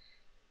buy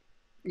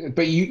it.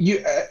 But you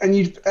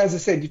as I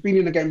said, you've been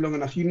in the game long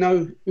enough, you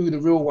know who the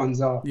real ones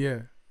are.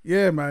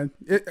 Yeah, man.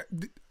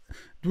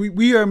 We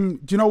do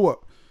you know what?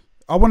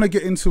 I want to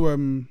get into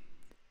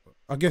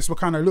I guess we're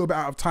kind of a little bit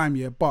out of time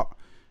here, but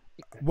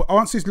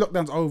once this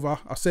lockdown's over,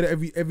 I've said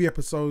it every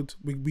episode,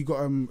 we got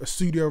a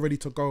studio ready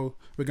to go.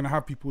 We're gonna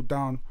have people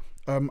down.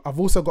 I've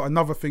also got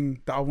another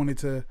thing that I wanted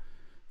to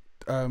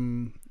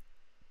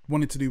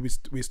wanted to do with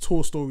his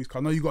tour stories. Cause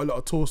I know you got a lot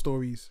of tour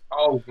stories.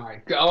 Oh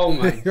my god! Oh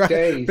my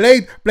days!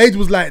 Blades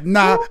was like,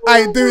 nah,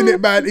 I ain't doing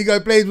it, man.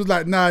 Blades was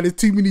like, nah, there's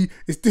too many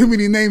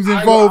names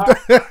involved.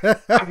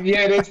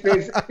 Yeah,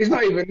 it's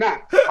not even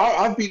that.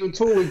 I've been on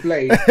tour with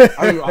Blade.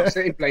 I remember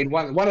upsetting Blade.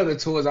 One of the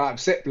tours I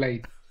upset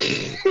Blade.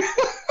 See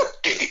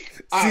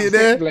it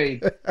there?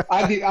 Blade.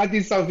 I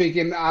did something,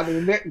 and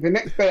the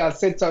next day I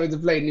said something to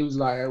Blade, and he was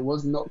like, "It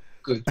was not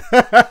good.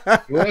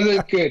 It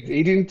wasn't good.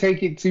 He didn't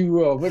take it too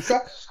well." But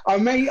I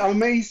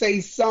may say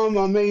some,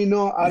 I may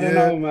not. I don't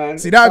know, man.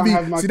 See, that'd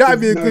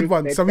be a good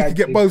one. So we can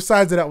get both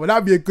sides of that one.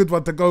 That'd be a good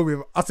one to go with.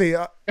 I say,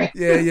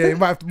 yeah, you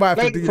might have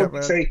to do that,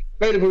 man.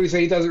 Later, probably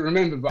say he doesn't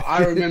remember, but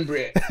I remember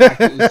it. Like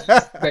it was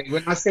just,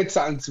 when I said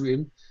something to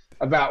him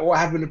about what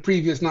happened the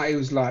previous night, he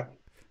was like,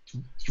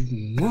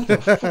 "You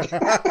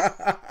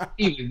motherfucker."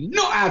 He was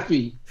not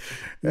happy.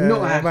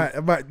 Not happy. I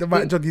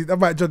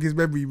might jog his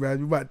memory, man.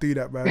 We might do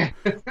that, man.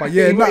 But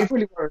yeah,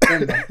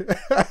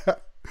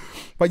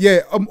 but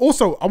yeah.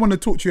 Also, I want to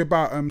talk to you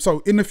about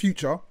so in the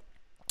future,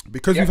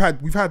 because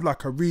we've had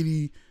like a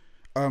really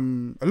a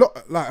lot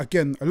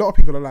of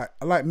people are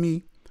like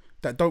me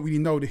that don't really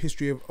know the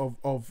history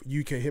of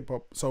UK hip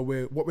hop. So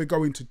what we're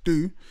going to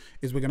do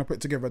is we're going to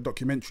put together a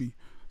documentary.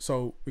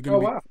 So we're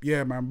gonna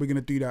we're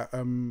gonna do that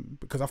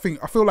because I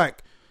feel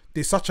like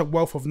there's such a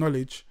wealth of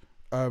knowledge.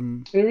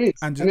 There is,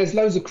 and there's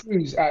loads of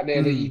crews out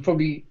there that you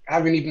probably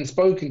haven't even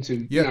spoken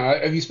to. Yeah. You know,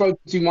 have you spoken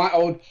to my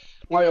old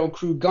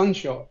crew,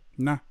 Gunshot?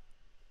 Nah.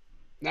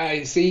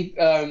 You see,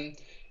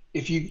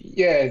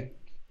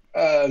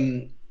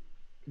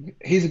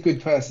 he's a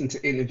good person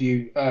to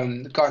interview.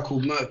 The guy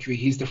called Mercury,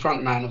 he's the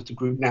front man of the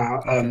group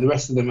now. The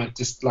rest of them are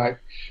just like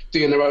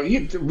doing their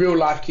own. Real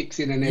life kicks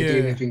in and they're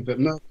doing everything. But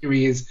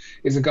Mercury is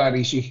a guy that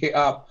you should hit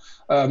up.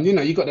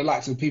 You got the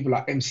likes of people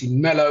like MC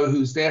Mello,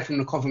 who's there from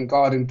the Covent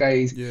Garden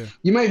days. Yeah.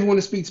 You may even want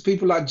to speak to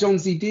people like John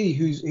ZD,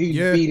 who's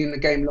been in the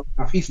game long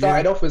enough. He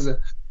started off as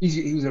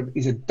he's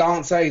a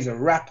dancer, he's a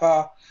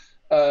rapper.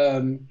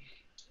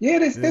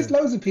 There's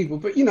loads of people.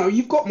 But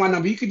you've got my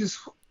number. You could just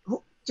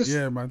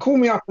call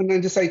me up and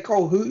then just say,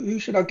 Cole, who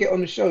should I get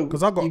on the show?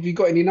 Because have you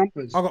got any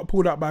numbers? I got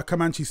pulled up by a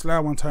Comanche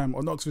Slayer one time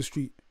on Oxford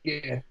Street.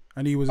 Yeah.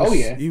 And he was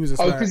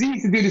because he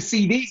used to do the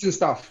CDs and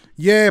stuff.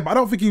 Yeah, but I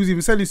don't think he was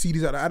even selling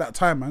CDs at that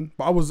time, man.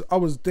 But I was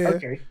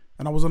there,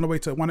 and I was on the way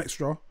to One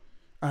Extra,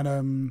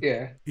 and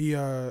we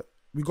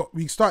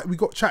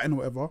got chatting or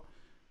whatever,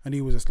 and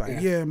he was just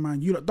like, yeah,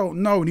 man, you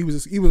don't know, and he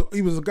was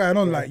going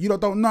on like, you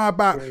don't know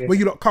about where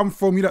you come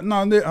from, you don't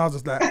know. And I was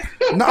just like,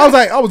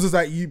 I was just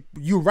like,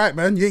 you right,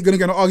 man, you ain't gonna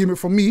get an argument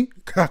from me.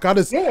 I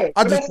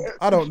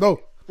don't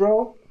know,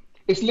 bro.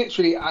 It's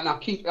literally, and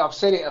I've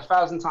said it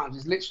 1,000 times.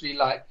 It's literally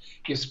like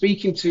you're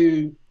speaking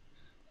to,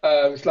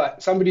 it's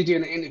like somebody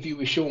doing an interview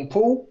with Sean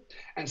Paul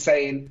and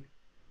saying,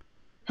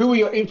 "Who are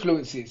your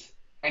influences?"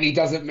 And he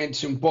doesn't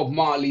mention Bob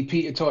Marley,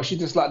 Peter Tosh.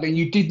 You're just like, then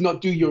you did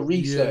not do your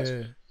research.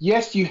 Yeah.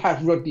 Yes, you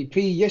have Rodney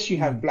P. Yes, you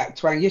have Black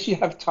Twang. Yes, you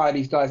have Ty.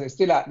 These guys are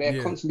still out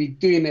there constantly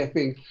doing their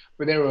thing.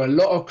 But there are a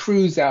lot of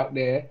crews out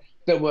there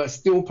that were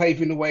still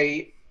paving the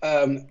way.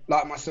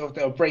 Like myself,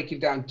 they were breaking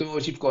down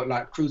doors. You've got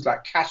like crews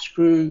like Cash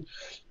Crew,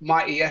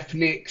 Mighty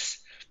Ethnics.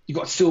 You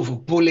got Silver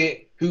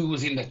Bullet, who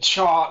was in the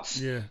charts.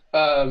 Yeah.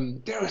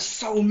 There are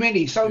so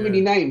many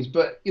names,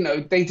 but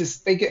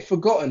they get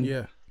forgotten.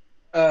 Yeah.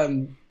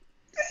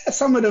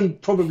 Some of them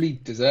probably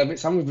deserve it.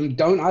 Some of them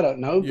don't. I don't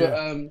know.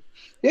 Yeah.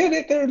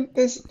 But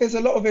there's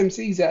a lot of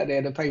MCs out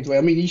there that paved the way.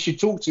 I mean, you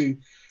should talk to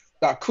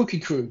that Cookie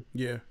Crew.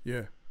 Yeah.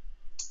 Yeah.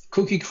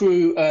 Cookie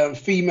Crew,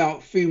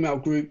 female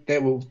group. They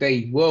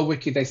were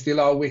wicked. They still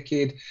are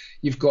wicked.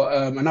 You've got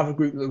another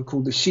group that were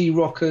called the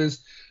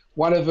She-Rockers.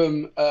 One of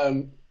them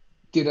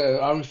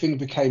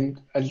became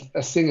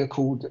a singer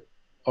called,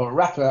 or a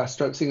rapper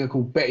stroke singer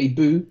called Betty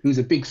Boo, who's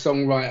a big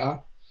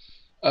songwriter.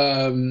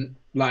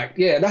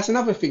 That's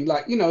another thing.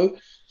 Like, I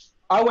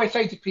always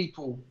say to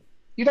people,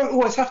 you don't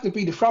always have to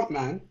be the front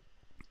man.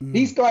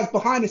 These guys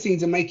behind the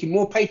scenes are making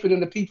more paper than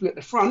the people at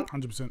the front.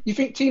 100%. You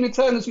think Tina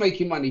Turner's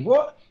making money?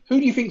 What? Who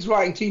do you think's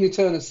writing Tina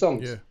Turner's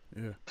songs?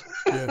 Yeah.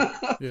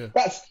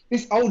 That's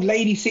this old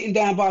lady sitting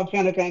down by a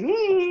piano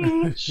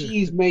going,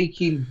 she's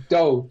making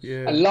dough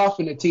and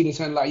laughing at Tina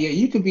Turner like,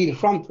 you can be the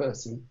front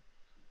person,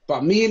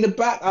 but me in the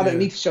back, I don't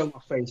need to show my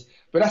face.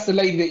 But that's the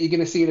lady that you're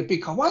going to see in a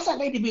big car. Why is that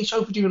lady being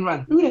chauffeured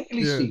around? Who the hell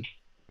is she?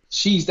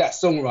 She's that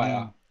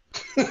songwriter.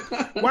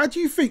 Why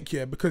do you think?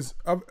 Because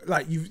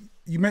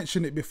you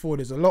mentioned it before.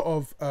 There's a lot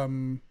of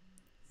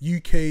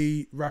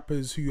UK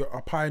rappers who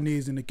are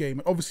pioneers in the game.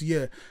 And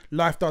obviously,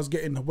 life does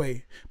get in the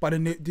way. But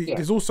then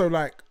there's also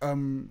like,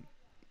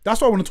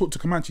 that's why I want to talk to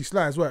Comanche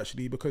Sly as well,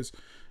 actually, because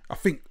I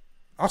think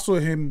I saw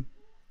him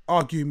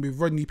arguing with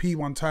Rodney P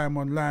one time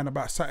online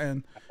about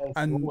Saturn.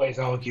 And always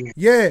arguing.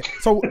 Yeah.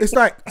 So it's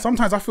like,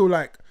 sometimes I feel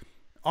like,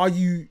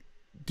 do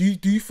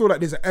you feel like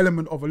there's an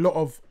element of a lot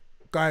of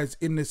guys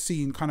in the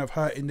scene kind of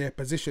hurting their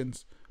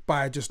positions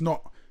by just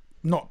not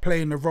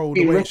playing the role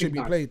the way it should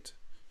be played?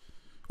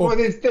 Well,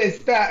 there's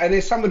that, and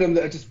there's some of them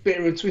that are just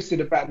bitter and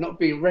twisted about not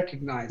being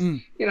recognised.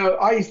 You know,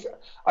 I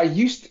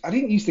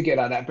didn't used to get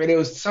like that, but there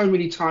was so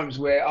many times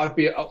where I'd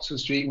be at Oxford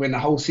Street when the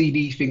whole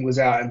CD thing was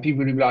out, and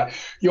people would be like,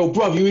 "Yo,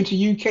 bruv, you into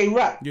UK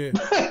rap?" Yeah.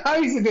 I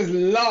used to just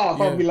laugh.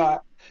 Yeah. I'd be like,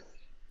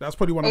 "That's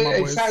probably one of my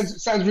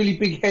boys." Sounds really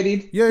big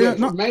headed. Yeah.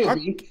 No,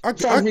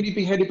 sounds really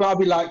big headed, but I'd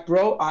be like,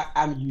 "Bro, I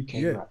am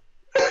UK rap."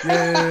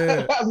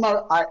 Yeah.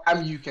 I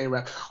am UK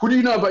rap. What do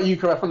you know about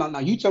UK rap? I'm like, no,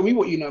 you tell me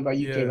what you know about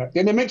UK rap.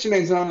 Then they mention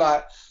names, and I'm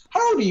like,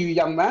 how old are you,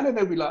 young man? And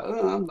they'll be like,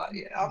 oh. I'm like,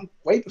 yeah, I'm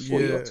way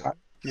before your time.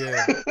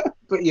 Yeah.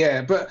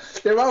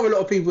 But there are a lot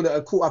of people that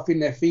are caught up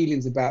in their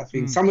feelings about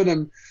things. Some of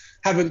them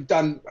haven't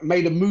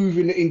made a move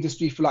in the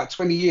industry for like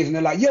 20 years, and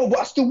they're like, yo, but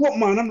I still want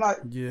mine. I'm like,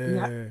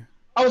 yeah.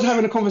 I was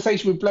having a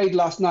conversation with Blade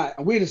last night,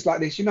 and we're just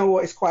like this. You know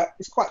what? It's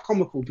quite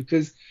comical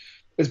because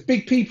as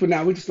big people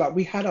now, we're just like,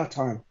 we had our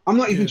time. I'm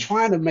not even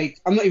trying to make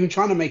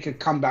a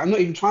comeback. I'm not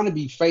even trying to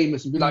be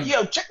famous and be like,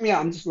 yo, check me out.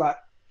 I'm just like,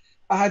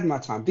 I had my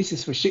time. This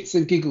is for shits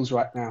and giggles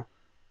right now.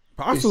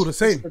 But I feel the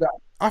same.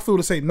 I feel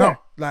the same now.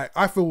 Like,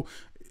 I feel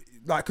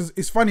like, because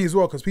it's funny as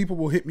well, because people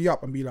will hit me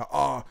up and be like,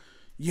 oh,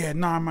 yeah,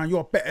 nah, man,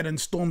 you're better than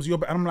Storms. You're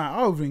better. And I'm like,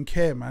 I don't even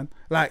care, man.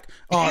 Like,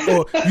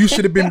 or you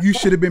should have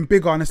been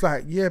bigger. And it's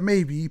like, yeah,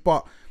 maybe,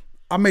 but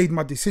I made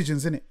my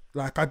decisions, innit?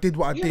 Like, I did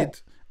what I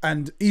did.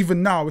 And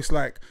even now, it's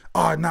like,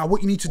 now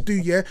what you need to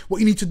do, what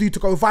you need to do to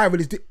go viral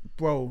is,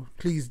 bro,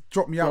 please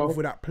drop me out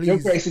with that, please. Your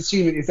greatest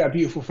achievement is that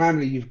beautiful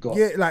family you've got.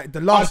 Yeah, like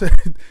the last thing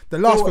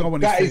I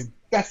want is fame.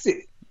 That's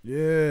it.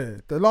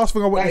 Yeah, the last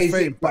thing I want is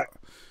fame. But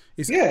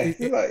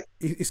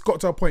it's got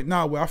to a point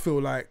now where I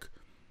feel like,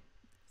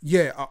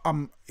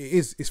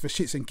 it's for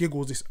shits and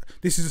giggles.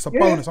 This is just a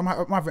bonus. I'm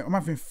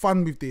having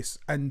fun with this,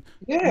 and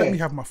let me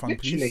have my fun,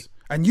 please.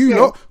 And you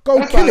lot,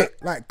 go kill it.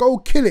 Like, go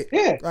kill it.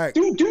 Yeah, like,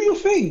 do your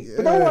thing,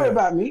 but don't worry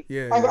about me.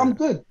 I'm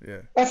good.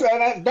 Yeah, that's.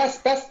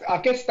 I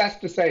guess that's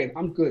the saying.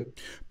 I'm good.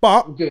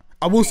 But I'm good.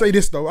 I will say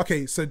this though.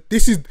 Okay, so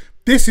this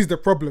is the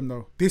problem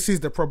though. This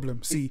is the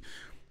problem. See,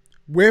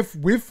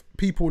 with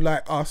people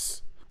like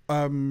us,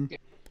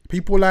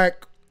 people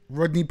like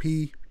Rodney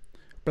P,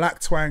 Black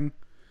Twang.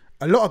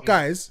 A lot of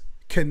guys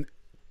can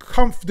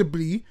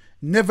comfortably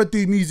never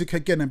do music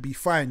again and be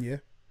fine, yeah?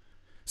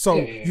 So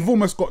you've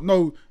almost got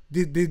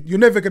you're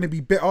never going to be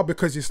better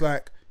because it's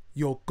like,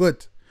 you're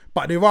good.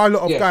 But there are a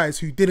lot of guys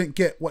who didn't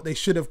get what they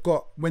should have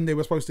got when they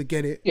were supposed to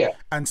get it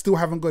and still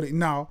haven't got it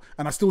now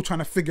and are still trying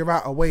to figure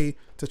out a way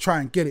to try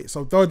and get it.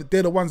 So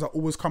they're the ones that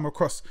always come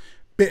across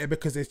bitter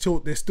because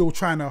they're still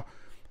trying to,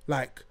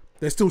 like,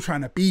 they're still trying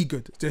to be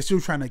good. They're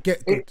still trying to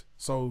get good.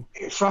 So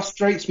it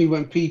frustrates me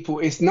when people,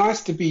 it's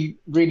nice to be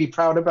really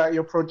proud about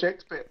your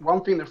project, but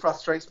one thing that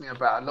frustrates me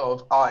about a lot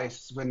of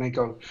artists when they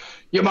go,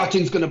 your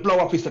Martin's going to blow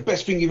up, it's the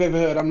best thing you've ever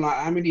heard. I'm like,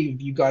 how many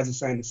of you guys are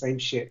saying the same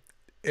shit?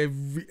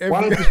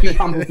 Why don't just be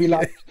humble, be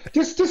like,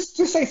 just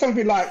say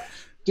something like,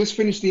 just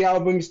finish the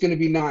album, it's going to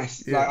be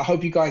nice. Like, I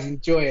hope you guys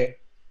enjoy it.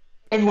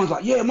 Everyone's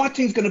like, yeah, my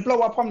team's going to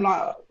blow up. I'm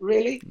like,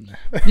 really?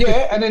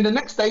 Yeah. And then the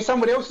next day,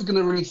 somebody else is going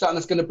to release something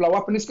that's going to blow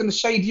up and it's going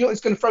to it's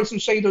going to throw some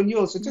shade on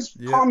yours. So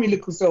just calm your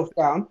little self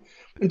down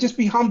and just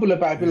be humble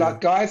about it. Be like,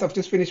 guys, I've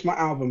just finished my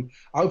album.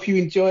 I hope you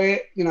enjoy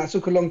it. You know, it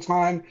took a long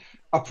time.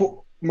 I put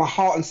my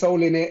heart and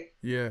soul in it.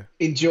 Yeah.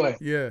 Enjoy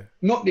it. Yeah.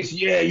 Not this,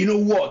 you know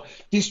what?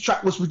 This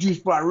track was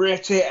produced by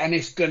Rete and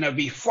it's going to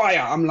be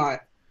fire. I'm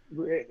like,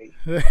 really?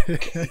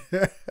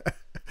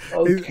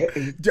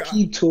 Okay,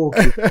 keep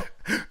talking.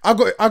 I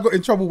got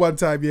in trouble one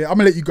time. Yeah, I'm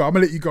gonna let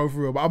you go for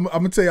real. But I'm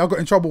gonna tell you, I got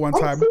in trouble one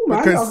time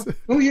because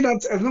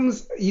as long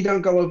as you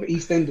don't go over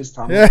EastEnders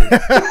time.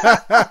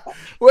 Yeah.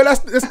 Well,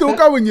 they're still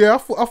going. Yeah, I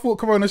thought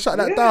Corona shut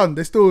that down.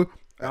 They're still.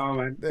 Oh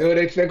man,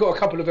 they got a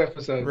couple of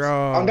episodes.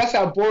 That's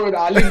how boring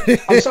I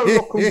live. I'm so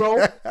rock and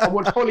roll. I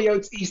watch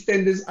Hollyoaks,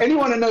 EastEnders.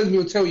 Anyone that knows me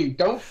will tell you,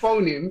 don't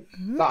phone him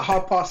like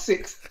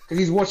 6:30 because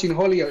he's watching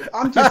Hollyoaks.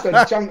 I'm just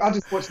a junk. I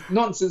just watch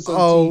nonsense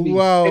on TV.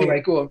 Wow.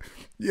 Anyway, go on.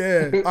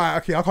 Yeah.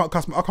 Okay. I can't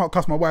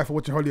cuss my wife for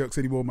watching Hollyoaks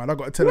anymore, man. I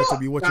got to tell her to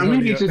be watching Hollyoaks. We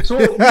need to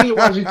talk. Me and your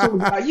wife should talk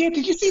about. Yeah.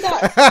 Did you see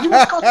that? Did you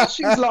watch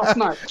Kardashians last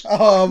night?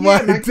 Oh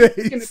my days.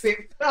 It's a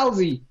bit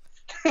lousy.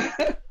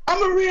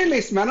 I'm a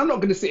realist, man. I'm not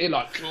going to sit here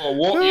like, oh,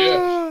 what?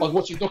 Yeah, I was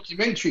watching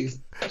documentaries.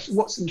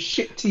 Watch some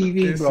shit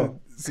TV, bro.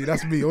 See,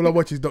 that's me. All I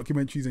watch is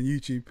documentaries on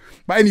YouTube.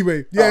 But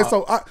anyway,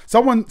 so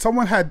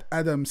someone had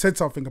said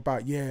something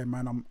about,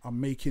 man,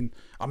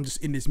 I'm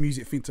just in this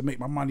music thing to make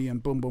my money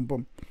and boom, boom,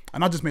 boom.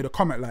 And I just made a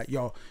comment like,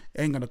 yo,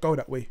 it ain't going to go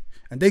that way.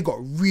 And they got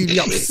really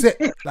upset.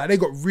 Like, they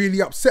got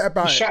really upset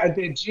about it. Shattered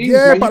their dreams,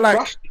 yeah,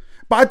 man,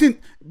 but I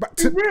didn't. But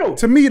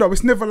to me, though,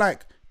 it's never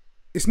like,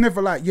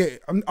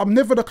 I'm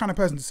never the kind of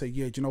person to say,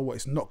 do you know what,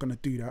 it's not going to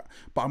do that.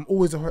 But I'm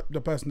always the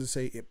person to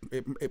say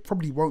it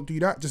probably won't do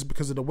that just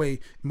because of the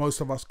way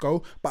most of us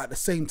go. But at the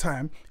same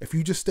time, if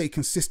you just stay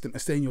consistent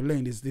and stay in your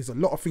lane, there's a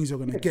lot of things you're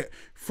going to get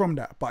from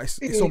that. But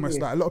it's almost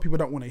like a lot of people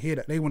don't want to hear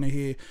that. They want to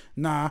hear,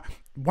 nah,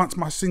 once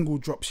my single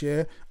drops,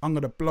 I'm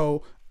going to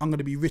blow, I'm going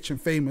to be rich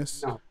and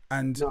famous. No.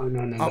 And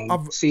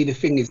no. See, the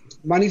thing is,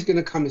 money's going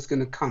to come, it's going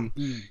to come.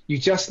 You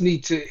just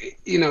need to,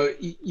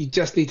 you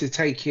just need to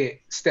take it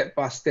step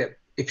by step.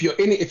 If you're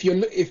in it,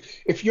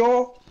 if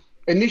your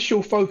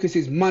initial focus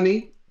is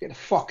money, get the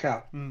fuck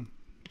out.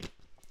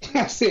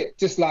 That's it.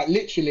 Just like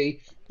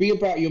literally be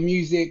about your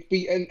music.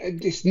 And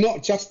it's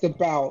not just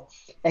about,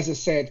 as I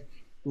said,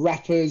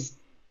 rappers.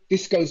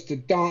 This goes to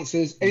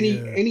dancers,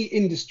 any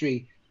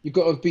industry. You've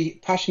got to be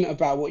passionate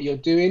about what you're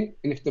doing.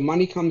 And if the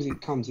money comes,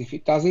 it comes. If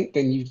it doesn't,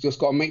 then you've just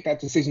got to make that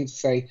decision to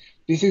say,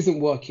 this isn't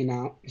working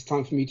out. It's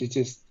time for me to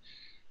just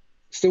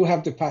still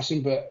have the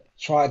passion, but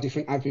try a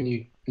different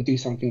avenue and do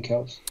something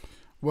else.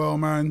 Well,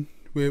 man,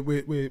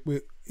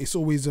 it's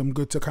always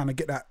good to kind of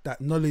get that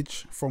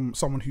knowledge from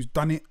someone who's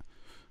done it.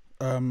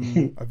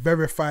 A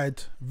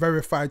verified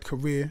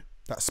career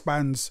that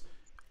spans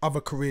other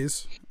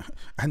careers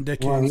and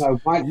decades. Well,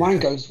 no, mine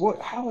goes,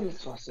 what? How old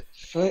was it?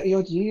 30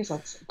 odd years?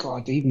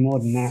 God, even more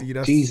than that. See,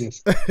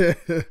 Jesus.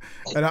 and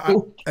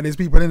there's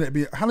people in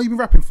it. How long you been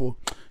rapping for?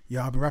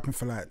 Yeah, I've been rapping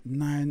for like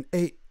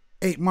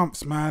 8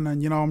 months, man.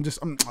 And I'm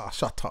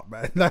shut up,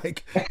 man.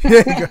 Like,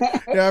 yeah,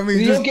 I mean,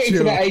 you're getting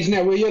to that age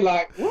now where you're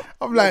like, what?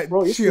 I'm like,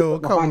 bro, chill,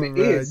 come on,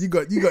 man. You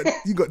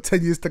got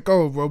 10 years to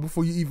go, bro,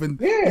 before you even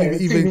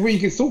you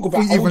can talk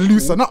about even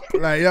loosen up,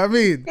 like, you know what I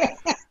mean?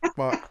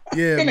 But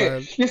yeah,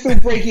 man, you're still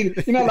breaking,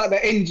 like the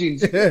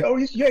engines. Yeah. Oh,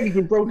 you ain't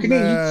even broken in.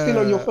 You're still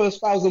on your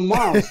first 1,000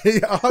 miles. Yeah,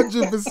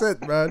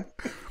 100%, man.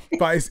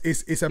 But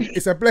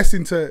it's a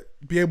blessing to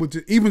be able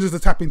to even just to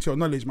tap into your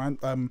knowledge, man.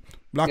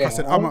 Like I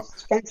said,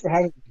 thanks for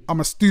having me. I'm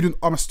a student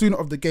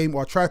of the game,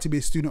 or I try to be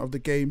a student of the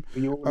game.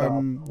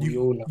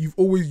 You've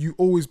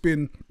always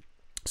been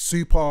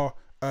super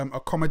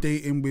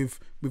accommodating with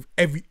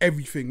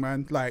everything,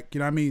 man. Like, you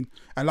know what I mean?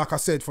 And like I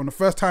said, from the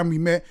first time we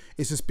met,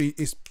 it's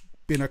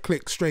been a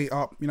click straight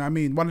up. You know what I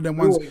mean? One of them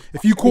ones.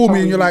 If you call me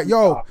and you're like,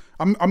 "Yo,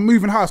 I'm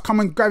moving house. Come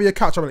and grab your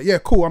couch." I'm like, "Yeah,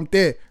 cool. I'm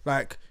there."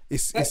 Like,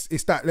 it's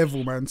that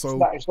level, man. So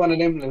it's one of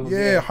them levels.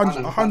 Yeah,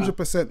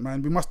 100%,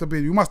 man. We must have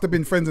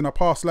been friends in a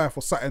past life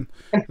or something.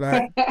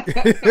 Like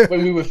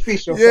when we were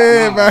fish or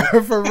yeah,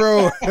 man, for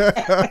real.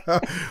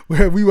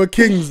 Where we were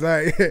kings.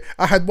 Like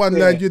I had one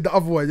land, you had the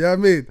other one. You know what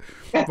I mean?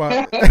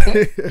 But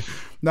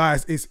nah,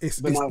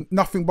 it's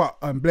nothing but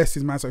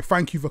blessings, man. So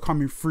thank you for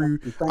coming through.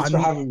 Thanks for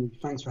having me.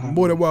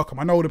 More than welcome.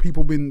 I know the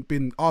people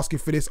been asking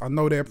for this. I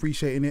know they're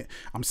appreciating it.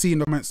 I'm seeing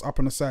the comments up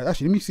on the side.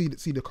 Actually, let me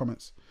see the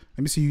comments.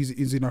 Let me see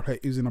who's in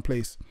a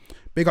place.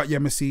 Big up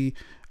Yemisi.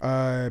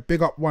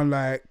 Big up one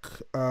like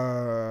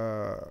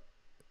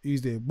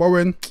who's there?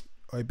 Warren.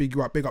 Big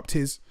up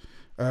Tiz.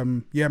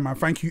 Yeah, man.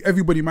 Thank you,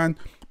 everybody, man.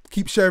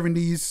 Keep sharing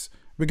these.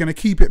 We're gonna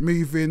keep it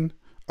moving.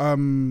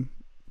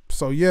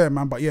 So yeah,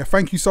 man. But yeah,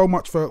 thank you so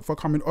much for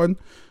coming on.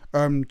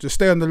 Just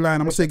stay on the line.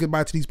 I'm gonna say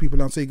goodbye to these people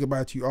and I'll say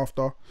goodbye to you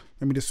after.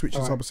 Let me just switch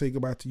this up and say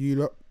goodbye to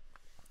you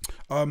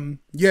lot.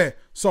 Yeah,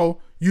 so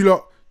you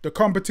lot, the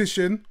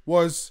competition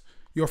was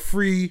your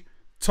 3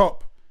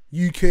 top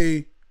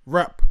UK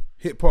rap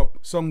hip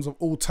hop songs of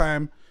all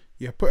time.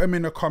 Yeah, put them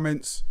in the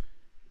comments.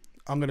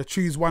 I'm gonna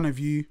choose one of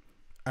you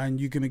and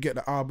you're gonna get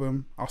the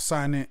album. I'll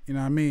sign it, you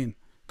know what I mean?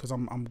 Because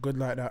I'm good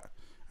like that,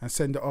 and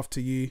send it off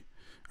to you.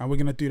 And we're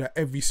gonna do that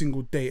every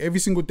single day. Every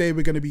single day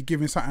we're gonna be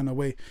giving something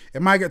away.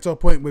 It might get to a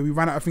point where we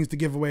run out of things to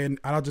give away, and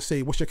I'll just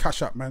say, "What's your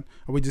cash app, man?"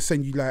 And we just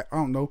send you like, I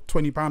don't know,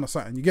 £20 or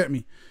something. You get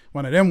me?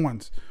 One of them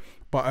ones.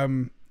 But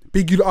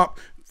big you up.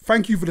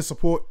 Thank you for the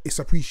support. It's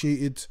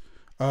appreciated.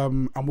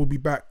 And we'll be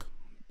back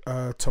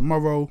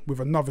tomorrow with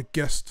another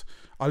guest.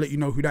 I'll let you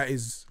know who that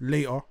is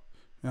later.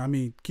 You know what I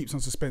mean? Keep some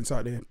suspense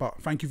out there. But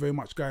thank you very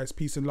much, guys.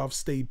 Peace and love.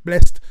 Stay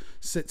blessed.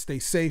 Stay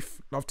safe.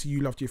 Love to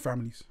you. Love to your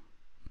families.